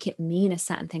I make it mean a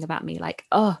certain thing about me? Like,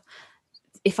 oh,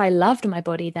 if I loved my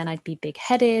body, then I'd be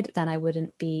big-headed, then I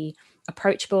wouldn't be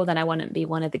approachable, then I wouldn't be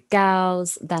one of the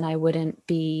girls, then I wouldn't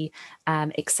be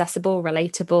accessible,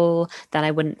 relatable, then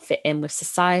I wouldn't fit in with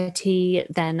society,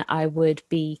 then I would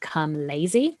become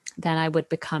lazy, then I would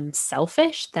become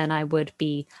selfish, then I would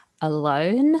be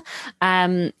alone.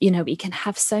 We can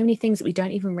have so many things that we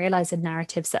don't even realize, the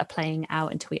narratives that are playing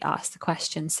out until we ask the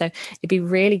question. So it'd be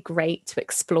really great to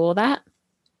explore that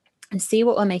and see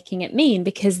what we're making it mean,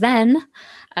 because then,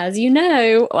 as you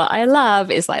know, what I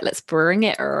love is like, let's bring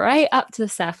it right up to the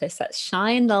surface. Let's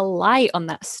shine the light on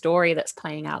that story that's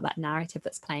playing out, that narrative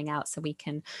that's playing out, so we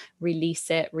can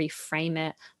release it, reframe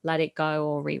it, let it go,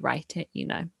 or rewrite it,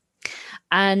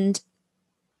 And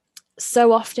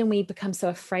so often we become so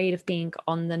afraid of being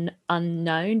on the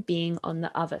unknown, being on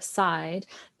the other side,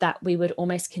 that we would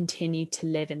almost continue to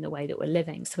live in the way that we're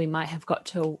living. So we might have got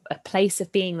to a place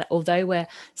of being that, although we're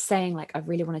saying like, I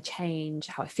really want to change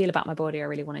how I feel about my body, I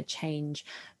really want to change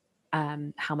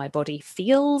how my body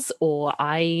feels, or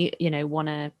I, want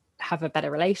to have a better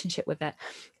relationship with it.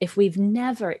 If we've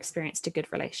never experienced a good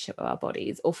relationship with our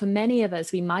bodies, or for many of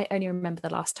us, we might only remember the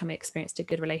last time we experienced a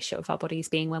good relationship with our bodies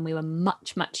being when we were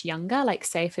much, much younger, like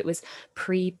say if it was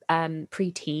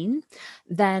pre-teen,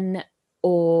 then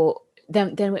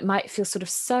it might feel sort of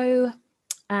so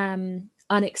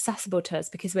unaccessible to us,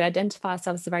 because we identify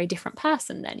ourselves as a very different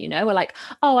person then, we're like,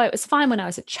 oh, it was fine when I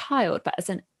was a child, but as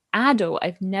an adult,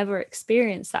 I've never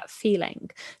experienced that feeling.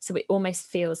 So it almost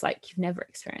feels like you've never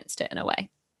experienced it in a way.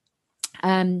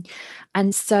 And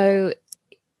so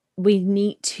we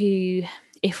need to,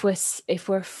 if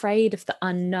we're afraid of the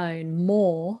unknown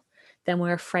more than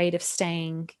we're afraid of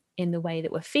staying in the way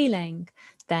that we're feeling,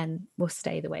 then we'll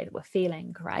stay the way that we're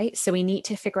feeling, right? So we need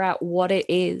to figure out what it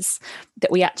is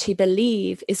that we actually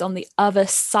believe is on the other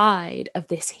side of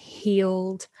this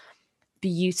healed,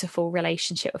 beautiful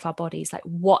relationship with our bodies. Like,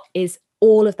 what is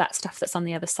all of that stuff that's on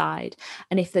the other side?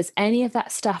 And if there's any of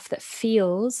that stuff that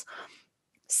feels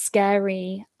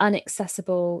scary,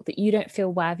 inaccessible, that you don't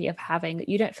feel worthy of having, that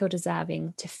you don't feel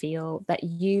deserving to feel, that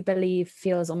you believe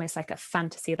feels almost like a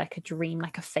fantasy, like a dream,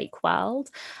 like a fake world,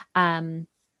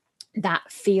 that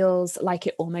feels like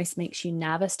it almost makes you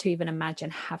nervous to even imagine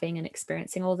having and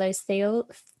experiencing all those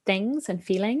things and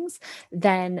feelings,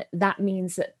 then that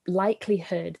means that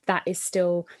likelihood that is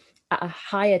still at a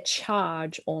higher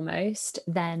charge almost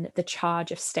than the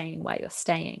charge of staying where you're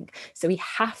staying. So we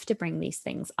have to bring these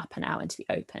things up and out into the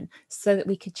open so that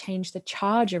we could change the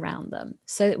charge around them,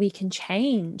 so that we can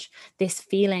change this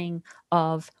feeling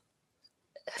of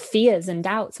fears and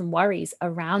doubts and worries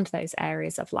around those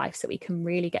areas of life, so we can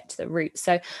really get to the root.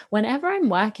 So whenever I'm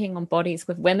working on bodies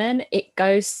with women, it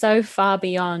goes so far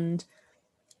beyond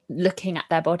looking at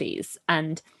their bodies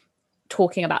and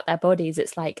talking about their bodies.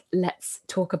 It's like, let's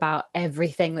talk about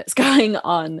everything that's going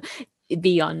on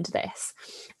beyond this.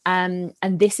 And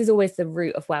this is always the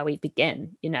root of where we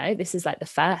begin. You know, this is like the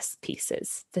first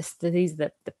pieces. These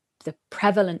are the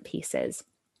prevalent pieces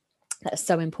that are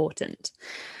so important.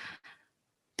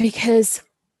 Because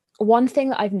one thing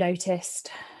that I've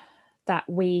noticed that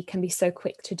we can be so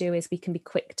quick to do is we can be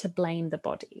quick to blame the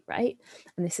body, right?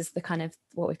 And this is the kind of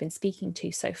what we've been speaking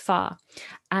to so far.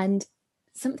 And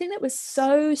something that was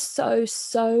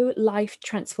so life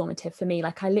transformative for me,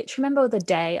 like I literally remember the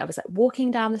day I was like walking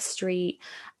down the street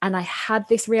and I had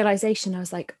this realization. I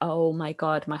was like, oh my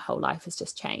God, my whole life has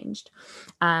just changed.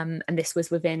 And this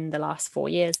was within the last 4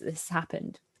 years that this has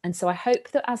happened. And so I hope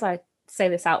that as I say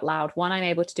this out loud, one, I'm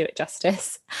able to do it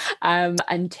justice,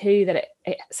 and two, that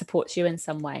it supports you in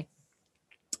some way,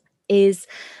 is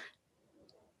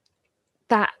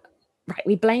that, right,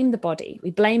 we blame the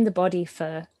body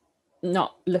for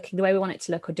not looking the way we want it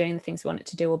to look, or doing the things we want it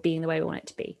to do, or being the way we want it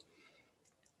to be.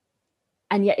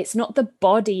 And yet it's not the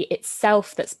body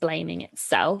itself that's blaming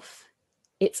itself,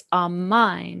 it's our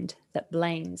mind that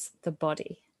blames the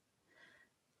body.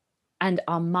 And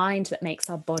our mind that makes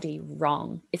our body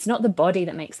wrong. It's not the body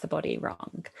that makes the body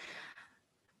wrong.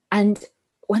 And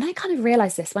when I kind of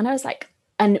realized this, when I was like,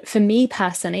 and for me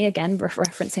personally, again,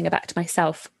 referencing it back to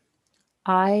myself,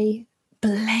 I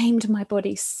blamed my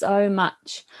body so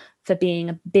much for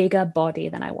being a bigger body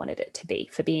than I wanted it to be,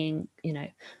 for being, you know,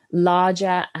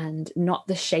 larger and not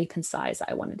the shape and size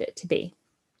that I wanted it to be.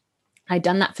 I'd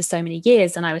done that for so many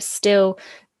years, and I was still,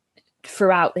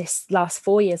 throughout this last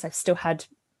 4 years, I've still had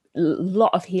a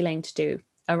lot of healing to do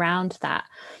around that.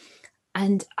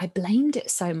 And I blamed it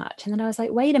so much. And then I was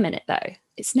like, wait a minute though,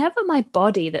 it's never my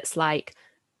body that's like,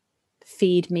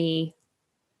 feed me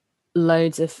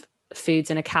loads of foods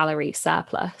in a calorie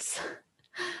surplus.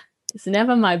 It's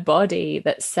never my body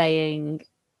that's saying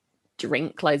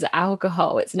drink loads of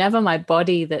alcohol. It's never my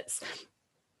body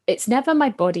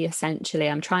essentially.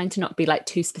 I'm trying to not be like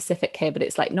too specific here, but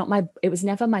it's like it was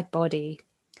never my body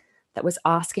that was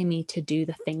asking me to do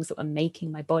the things that were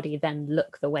making my body then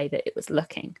look the way that it was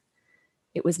looking.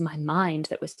 It was my mind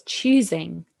that was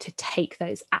choosing to take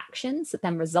those actions that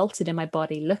then resulted in my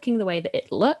body looking the way that it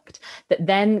looked, that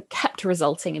then kept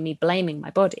resulting in me blaming my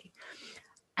body.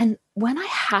 And when I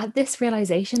had this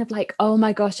realization of like, oh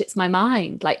my gosh, it's my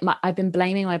mind, like I've been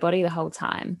blaming my body the whole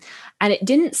time, and it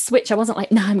didn't switch. I wasn't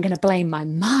like, no, I'm going to blame my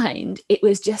mind. It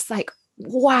was just like,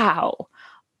 wow,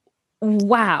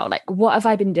 like, what have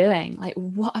I been doing? Like,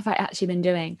 what have I actually been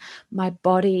doing? My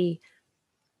body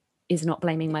is not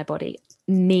blaming my body.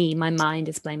 My mind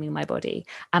is blaming my body.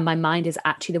 And my mind is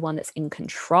actually the one that's in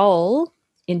control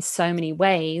in so many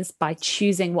ways by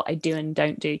choosing what I do and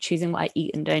don't do, choosing what I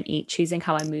eat and don't eat, choosing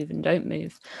how I move and don't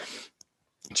move,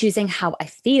 choosing how I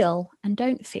feel and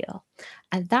don't feel.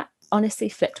 And that honestly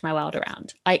flipped my world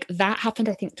around. Like that happened,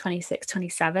 I think 26,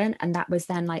 27. And that was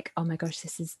then like, oh my gosh,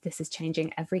 this is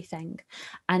changing everything.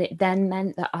 And it then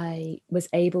meant that I was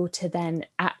able to then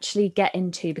actually get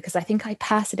into, because I think I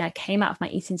came out of my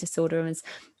eating disorder and was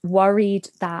worried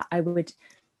that I would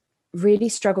really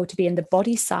struggle to be in the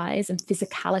body size and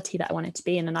physicality that I wanted to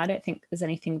be in. And I don't think there's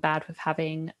anything bad with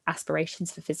having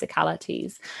aspirations for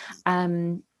physicalities,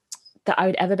 that I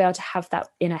would ever be able to have that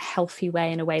in a healthy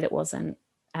way, in a way that wasn't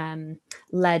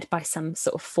led by some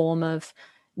sort of form of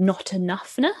not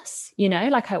enoughness, you know,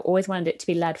 like I always wanted it to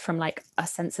be led from like a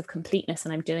sense of completeness,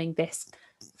 and I'm doing this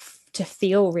to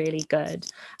feel really good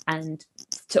and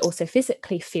to also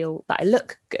physically feel that I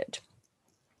look good.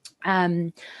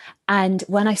 And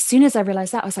as soon as I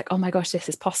realized that, I was like, oh my gosh, this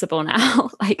is possible now.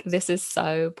 Like, this is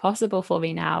so possible for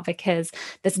me now, because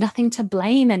there's nothing to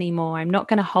blame anymore. I'm not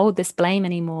going to hold this blame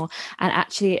anymore. And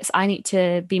actually I need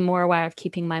to be more aware of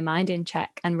keeping my mind in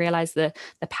check and realize the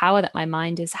power that my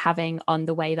mind is having on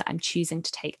the way that I'm choosing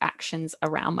to take actions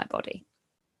around my body.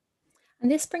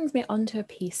 And this brings me on to a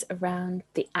piece around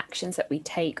the actions that we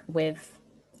take with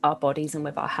our bodies and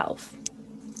with our health.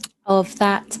 Of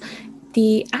that,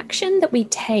 the action that we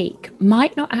take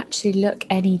might not actually look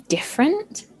any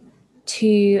different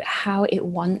to how it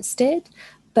once did,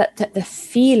 but that the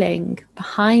feeling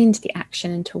behind the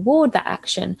action and toward that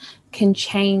action can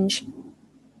change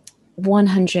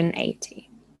 180.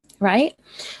 right?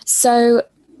 So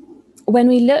when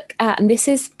we look at, and this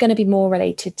is going to be more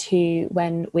related to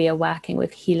when we are working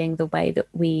with healing the way that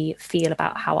we feel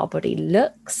about how our body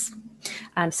looks,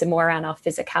 so more around our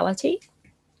physicality.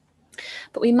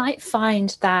 But we might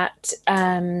find that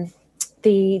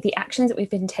the actions that we've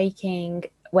been taking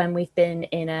when we've been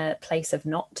in a place of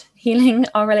not healing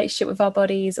our relationship with our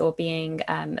bodies, or being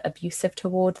abusive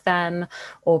toward them,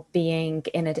 or being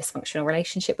in a dysfunctional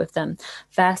relationship with them,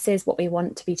 versus what we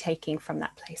want to be taking from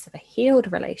that place of a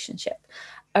healed relationship,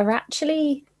 are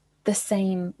actually the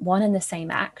same one and the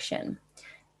same action.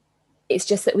 It's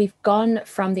just that we've gone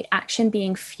from the action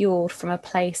being fueled from a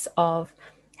place of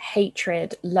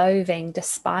hatred, loathing,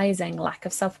 despising, lack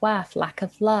of self-worth, lack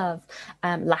of love,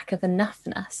 lack of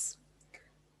enoughness,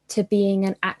 to being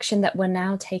an action that we're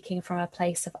now taking from a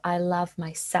place of, I love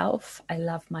myself, I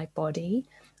love my body,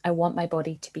 I want my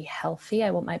body to be healthy,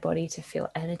 I want my body to feel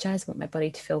energized, I want my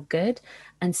body to feel good.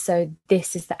 And so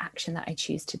this is the action that I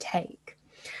choose to take.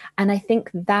 And I think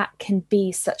that can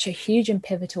be such a huge and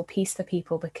pivotal piece for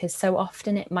people, because so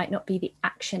often it might not be the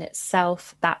action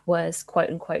itself that was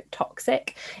quote unquote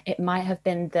toxic. It might have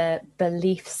been the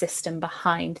belief system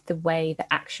behind the way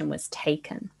the action was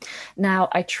taken. Now,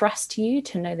 I trust you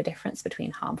to know the difference between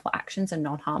harmful actions and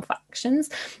non-harmful actions.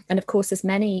 And of course, there's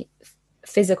many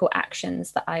physical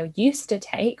actions that I used to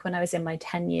take when I was in my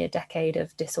 10-year decade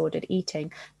of disordered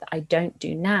eating that I don't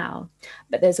do now.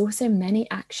 But there's also many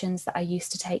actions that I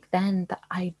used to take then that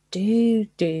I do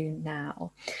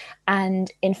now.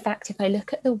 And in fact, if I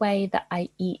look at the way that I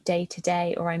eat day to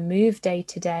day, or I move day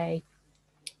to day,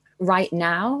 right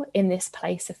now in this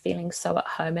place of feeling so at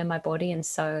home in my body and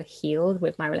so healed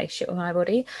with my relationship with my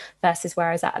body, versus where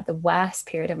I was at the worst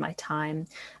period of my time,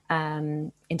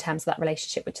 in terms of that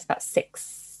relationship, which is about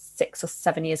six or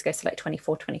 7 years ago, so like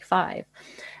 24, 25.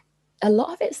 A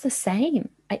lot of it's the same.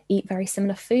 I eat very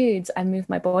similar foods. I move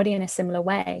my body in a similar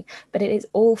way, but it is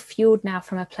all fueled now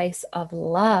from a place of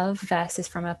love versus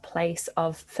from a place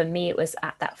of, for me, it was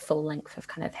at that full length of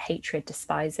kind of hatred,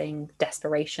 despising,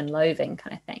 desperation, loathing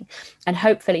kind of thing. And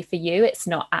hopefully for you, it's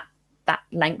not at that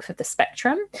length of the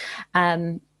spectrum.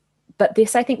 But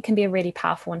this, I think, can be a really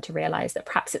powerful one to realize that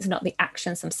perhaps it's not the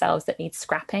actions themselves that need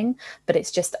scrapping, but it's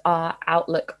just our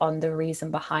outlook on the reason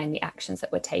behind the actions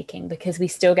that we're taking, because we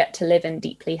still get to live in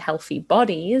deeply healthy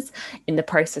bodies in the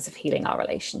process of healing our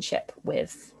relationship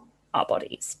with our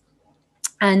bodies.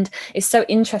 And it's so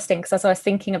interesting, because as I was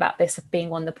thinking about this being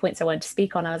one of the points I wanted to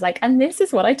speak on, I was like, and this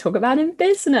is what I talk about in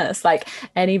business. Like,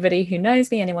 anybody who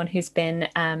knows me, anyone who's been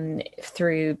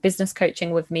through business coaching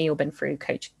with me, or been through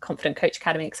Confident Coach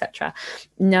Academy, etc.,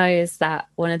 knows that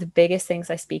one of the biggest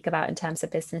things I speak about in terms of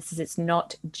business is it's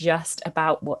not just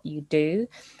about what you do,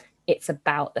 it's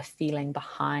about the feeling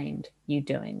behind you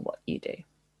doing what you do.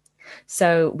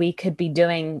 So we could be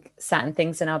doing certain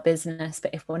things in our business,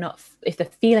 but if the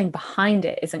feeling behind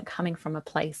it isn't coming from a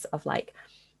place of like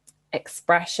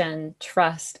expression,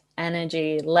 trust,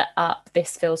 energy, let up,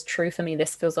 this feels true for me,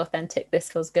 this feels authentic,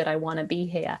 this feels good, I want to be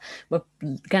here, we're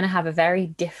going to have a very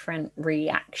different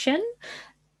reaction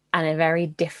and a very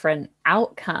different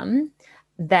outcome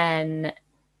than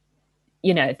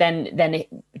it,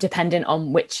 dependent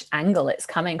on which angle it's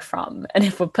coming from. And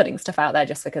if we're putting stuff out there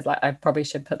just because, like, I probably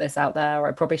should put this out there, or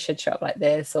I probably should show up like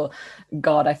this, or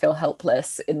God, I feel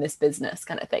helpless in this business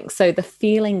kind of thing. So the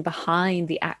feeling behind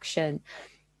the action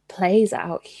plays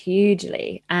out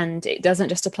hugely. And it doesn't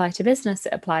just apply to business,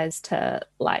 it applies to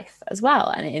life as well.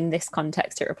 And in this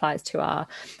context, it applies to our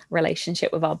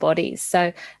relationship with our bodies.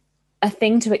 So a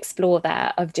thing to explore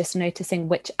there of just noticing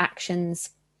which actions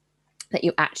that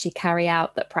you actually carry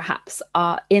out that perhaps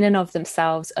are in and of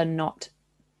themselves are not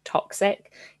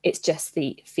toxic. It's just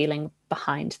the feeling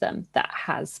behind them that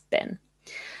has been.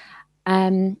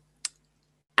 And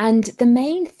the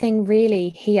main thing really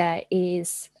here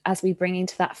is, as we bring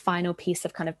into that final piece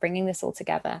of kind of bringing this all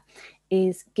together,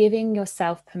 is giving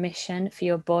yourself permission for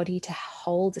your body to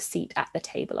hold a seat at the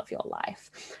table of your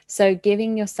life. So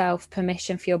giving yourself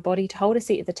permission for your body to hold a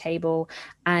seat at the table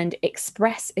and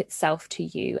express itself to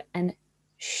you and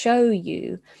show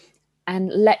you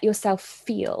and let yourself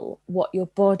feel what your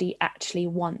body actually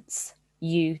wants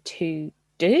you to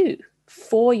do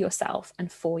for yourself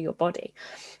and for your body.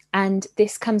 And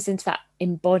this comes into that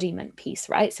embodiment piece,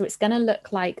 right? So it's going to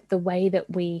look like the way that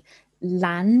we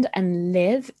land and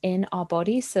live in our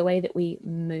bodies, the way that we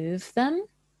move them,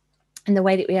 and the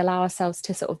way that we allow ourselves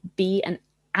to sort of be and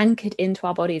anchored into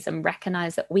our bodies and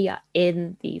recognize that we are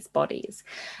in these bodies.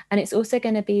 And it's also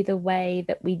going to be the way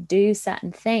that we do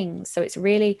certain things. So it's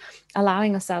really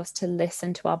allowing ourselves to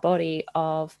listen to our body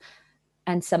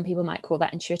and some people might call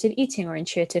that intuitive eating or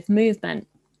intuitive movement,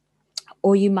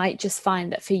 Or you might just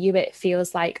find that for you, it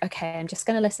feels like, okay, I'm just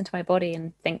going to listen to my body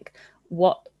and think,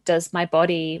 what does my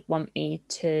body want me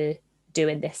to do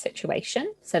in this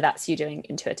situation? So that's you doing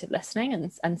intuitive listening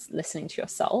and listening to your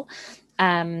soul.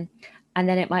 And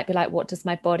then it might be like, what does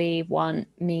my body want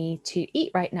me to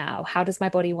eat right now? How does my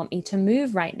body want me to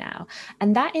move right now?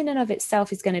 And that in and of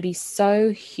itself is going to be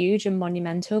so huge and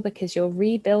monumental, because you're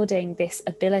rebuilding this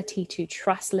ability to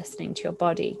trust listening to your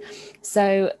body.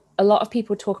 So a lot of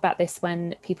people talk about this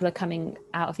when people are coming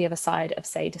out of the other side of,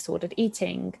 say, disordered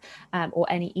eating, or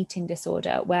any eating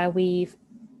disorder, where we've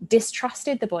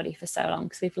distrusted the body for so long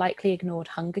because we've likely ignored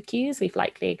hunger cues, we've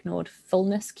likely ignored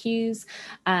fullness cues.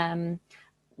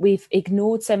 We've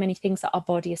ignored so many things that our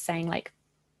body is saying, like,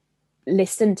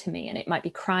 listen to me, and it might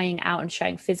be crying out and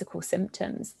showing physical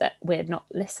symptoms that we're not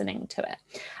listening to it.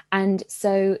 And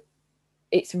so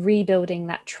it's rebuilding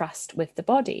that trust with the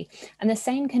body. And the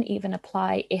same can even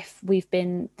apply if we've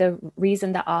been, the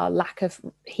reason that our lack of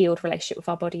healed relationship with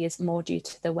our body is more due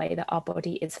to the way that our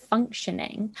body is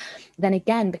functioning, then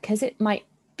again, because it might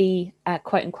be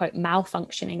quote unquote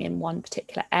malfunctioning in one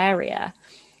particular area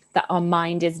that our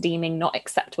mind is deeming not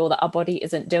acceptable, that our body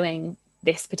isn't doing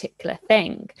this particular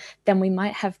thing, then we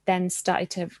might have then started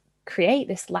to create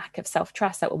this lack of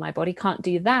self-trust, that, well, my body can't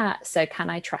do that, so can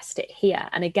I trust it here?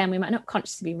 And again, we might not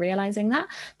consciously be realizing that,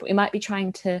 but we might be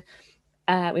trying to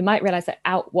we might realize that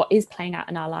what is playing out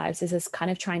in our lives is us kind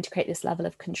of trying to create this level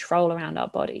of control around our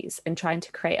bodies and trying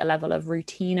to create a level of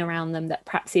routine around them that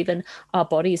perhaps even our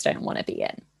bodies don't want to be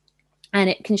in. And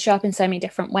it can show up in so many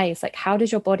different ways. Like, how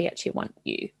does your body actually want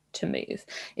you to move?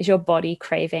 Is your body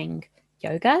craving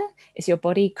yoga? Is your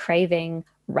body craving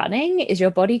running? Is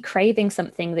your body craving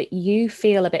something that you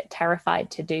feel a bit terrified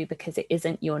to do because it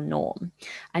isn't your norm?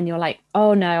 And you're like,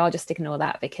 oh no, I'll just ignore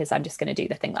that because I'm just going to do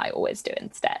the thing that I always do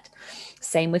instead.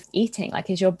 Same with eating. Like,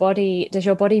 does your body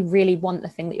really want the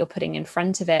thing that you're putting in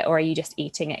front of it? Or are you just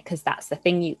eating it because that's the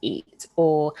thing you eat,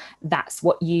 or that's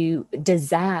what you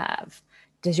deserve?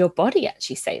 Does your body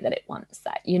actually say that it wants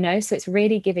that? So it's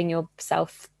really giving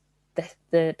yourself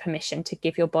the permission to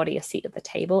give your body a seat at the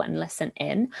table and listen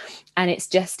in. And it's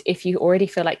just, if you already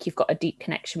feel like you've got a deep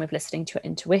connection with listening to your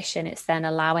intuition, it's then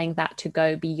allowing that to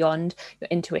go beyond your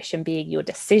intuition being your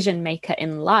decision maker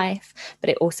in life, but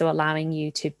it also allowing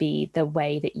you to be the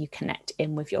way that you connect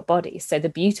in with your body. So the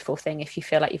beautiful thing, if you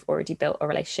feel like you've already built a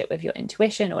relationship with your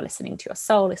intuition or listening to your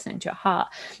soul, listening to your heart,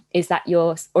 is that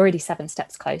you're already 7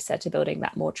 steps closer to building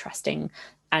that more trusting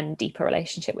and deeper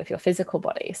relationship with your physical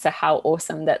body. So how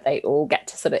awesome that they all get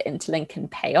to sort of interlink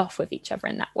and pay off with each other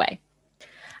in that way.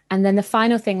 And then the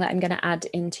final thing that I'm going to add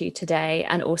into today,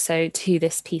 and also to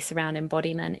this piece around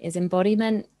embodiment, is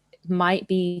embodiment might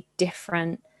be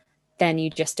different than you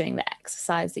just doing the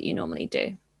exercise that you normally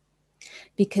do.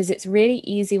 Because it's really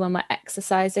easy when we're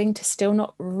exercising to still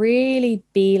not really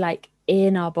be like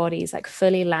in our bodies, like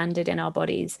fully landed in our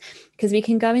bodies, because we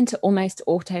can go into almost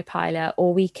autopilot,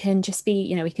 or we can just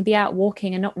be, we can be out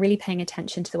walking and not really paying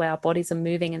attention to the way our bodies are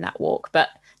moving in that walk, but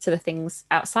to the things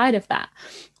outside of that.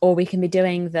 Or we can be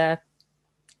doing the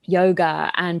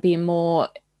yoga and be more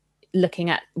looking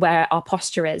at where our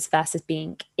posture is versus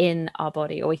being in our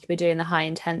body. Or we could be doing the high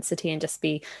intensity and just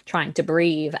be trying to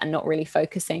breathe and not really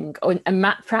focusing, and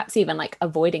perhaps even like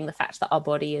avoiding the fact that our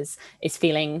body is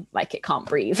feeling like it can't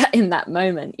breathe in that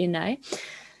moment.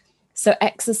 So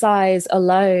exercise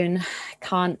alone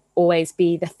can't always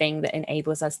be the thing that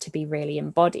enables us to be really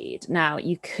embodied. Now,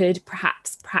 you could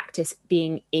perhaps practice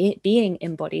being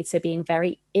embodied, so being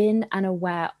very in and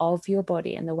aware of your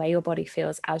body and the way your body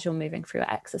feels as you're moving through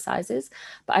your exercises.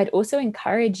 But I'd also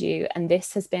encourage you, and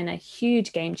this has been a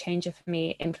huge game changer for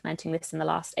me, implementing this in the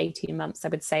last 18 months, I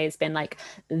would say has been like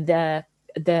the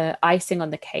icing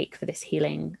on the cake for this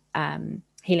healing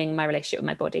my relationship with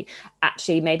my body.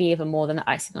 Actually, maybe even more than the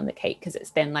icing on the cake, because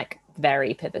it's been like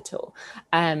very pivotal,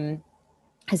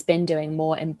 has been doing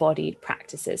more embodied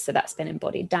practices. So that's been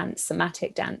embodied dance,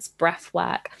 somatic dance, breath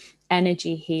work,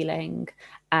 energy healing.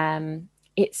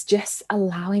 It's just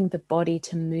allowing the body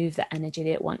to move the energy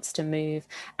that it wants to move,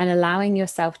 and allowing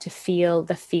yourself to feel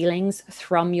the feelings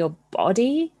from your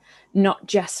body, not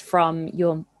just from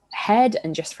your head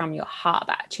and just from your heart,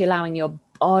 but actually allowing your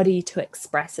body to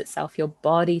express itself, your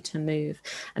body to move.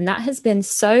 And that has been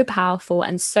so powerful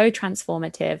and so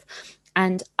transformative.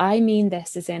 And I mean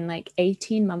this as in like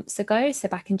 18 months ago. So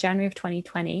back in January of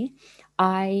 2020,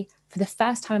 for the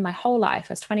first time in my whole life,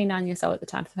 I was 29 years old at the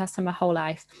time, for the first time in my whole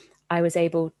life,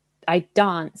 I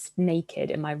danced naked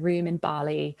in my room in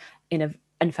Bali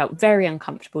and felt very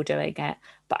uncomfortable doing it.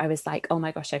 But I was like, oh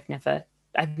my gosh,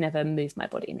 I've never moved my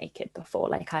body naked before.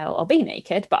 Like I'll be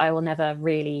naked, but I will never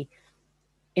really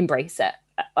embrace it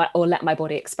or let my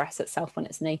body express itself when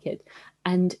it's naked.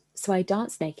 And so I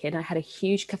danced naked and I had a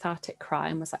huge cathartic cry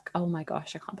and was like, oh my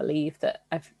gosh, I can't believe that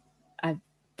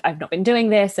I've not been doing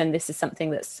this, and this is something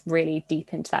that's really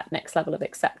deep into that next level of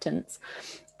acceptance.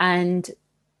 And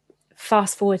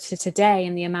fast forward to today,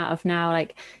 and the amount of now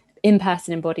like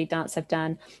in-person embodied dance I've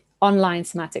done, online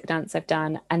somatic dance I've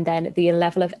done, and then the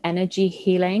level of energy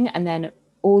healing, and then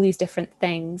all these different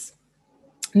things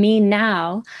mean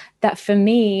now that for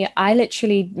me, I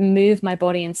literally move my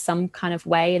body in some kind of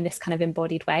way, in this kind of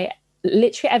embodied way,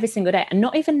 literally every single day, and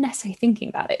not even necessarily thinking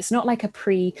about it. It's not like a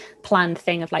pre-planned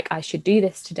thing of like, I should do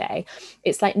this today.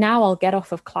 It's like now I'll get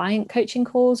off of client coaching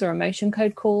calls or emotion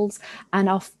code calls and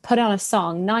I'll put on a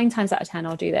song. 9 times out of 10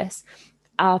 I'll do this.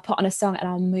 I'll put on a song and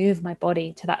I'll move my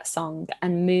body to that song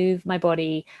and move my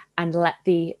body and let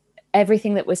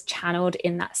everything that was channeled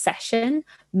in that session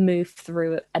move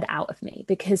through and out of me,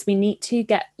 because we need to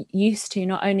get used to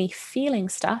not only feeling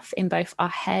stuff in both our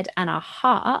head and our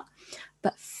heart,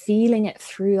 but feeling it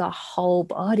through our whole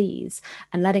bodies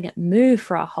and letting it move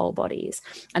for our whole bodies.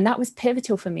 And that was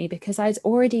pivotal for me because I was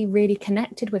already really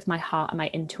connected with my heart and my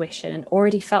intuition and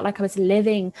already felt like I was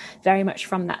living very much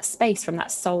from that space, from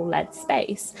that soul-led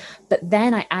space. But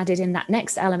then I added in that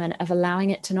next element of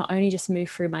allowing it to not only just move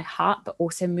through my heart, but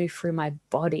also move through my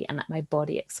body and let my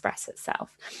body express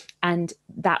itself. And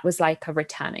that was like a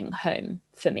returning home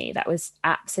for me. That was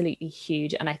absolutely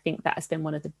huge. And I think that has been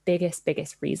one of the biggest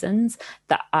reasons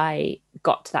that I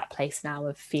got to that place now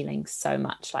of feeling so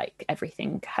much like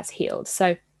everything has healed.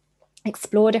 So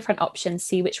explore different options,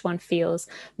 see which one feels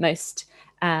most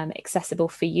accessible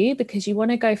for you, because you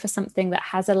want to go for something that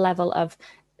has a level of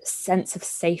sense of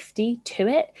safety to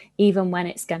it, even when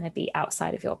it's going to be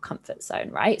outside of your comfort zone,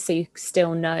 right? So you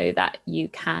still know that you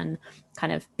can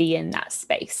kind of be in that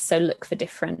space. So look for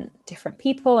different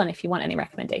people, and if you want any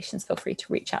recommendations, feel free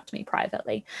to reach out to me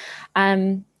privately.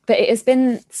 But it has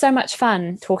been so much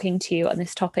fun talking to you on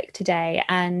this topic today,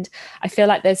 and I feel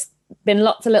like there's been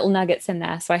lots of little nuggets in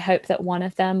there, so I hope that one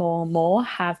of them or more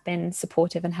have been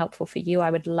supportive and helpful for you. I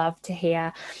would love to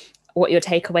hear what your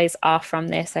takeaways are from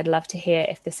this. I'd love to hear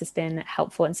if this has been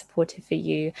helpful and supportive for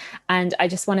you. And I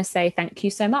just want to say thank you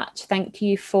so much. Thank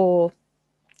you for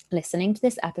listening to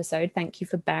this episode. Thank you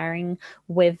for bearing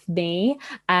with me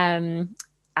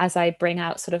as I bring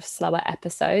out sort of slower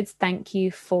episodes. Thank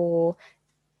you for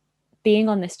being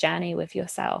on this journey with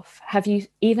yourself. Have you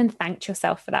even thanked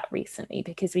yourself for that recently?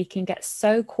 Because we can get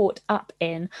so caught up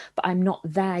in, but I'm not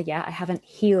there yet. I haven't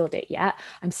healed it yet.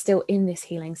 I'm still in this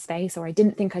healing space, or I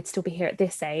didn't think I'd still be here at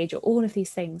this age, or all of these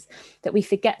things, that we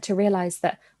forget to realize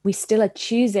that we still are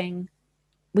choosing.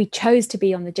 We chose to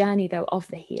be on the journey though of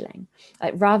the healing.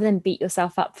 Like, rather than beat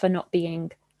yourself up for not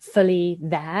being fully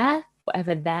there,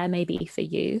 whatever there may be for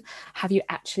you, have you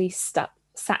actually sat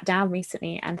down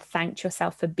recently and thanked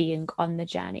yourself for being on the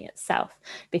journey itself?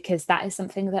 Because that is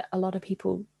something that a lot of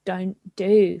people don't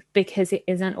do, because it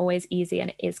isn't always easy, and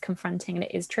it is confronting, and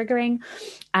it is triggering,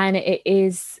 and it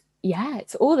is,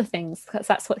 it's all the things, because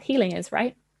that's what healing is,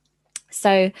 right?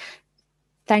 So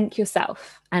thank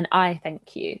yourself, and I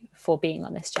thank you for being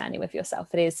on this journey with yourself.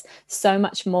 It is so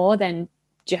much more than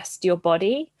just your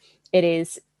body. It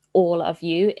is all of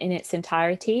you in its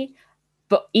entirety.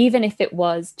 But even if it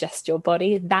was just your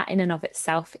body, that in and of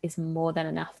itself is more than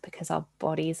enough, because our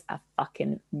bodies are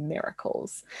fucking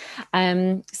miracles.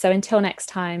 So until next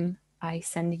time, I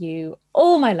send you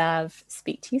all my love.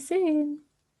 Speak to you soon.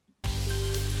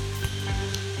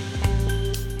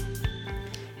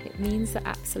 It means the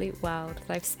absolute world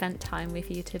that I've spent time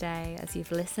with you today as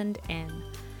you've listened in.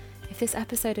 If this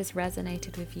episode has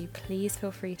resonated with you, please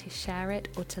feel free to share it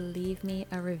or to leave me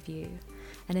a review.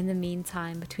 And in the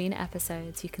meantime, between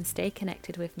episodes, you can stay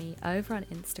connected with me over on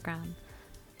Instagram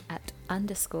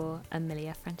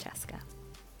 @_Amelia Francesca.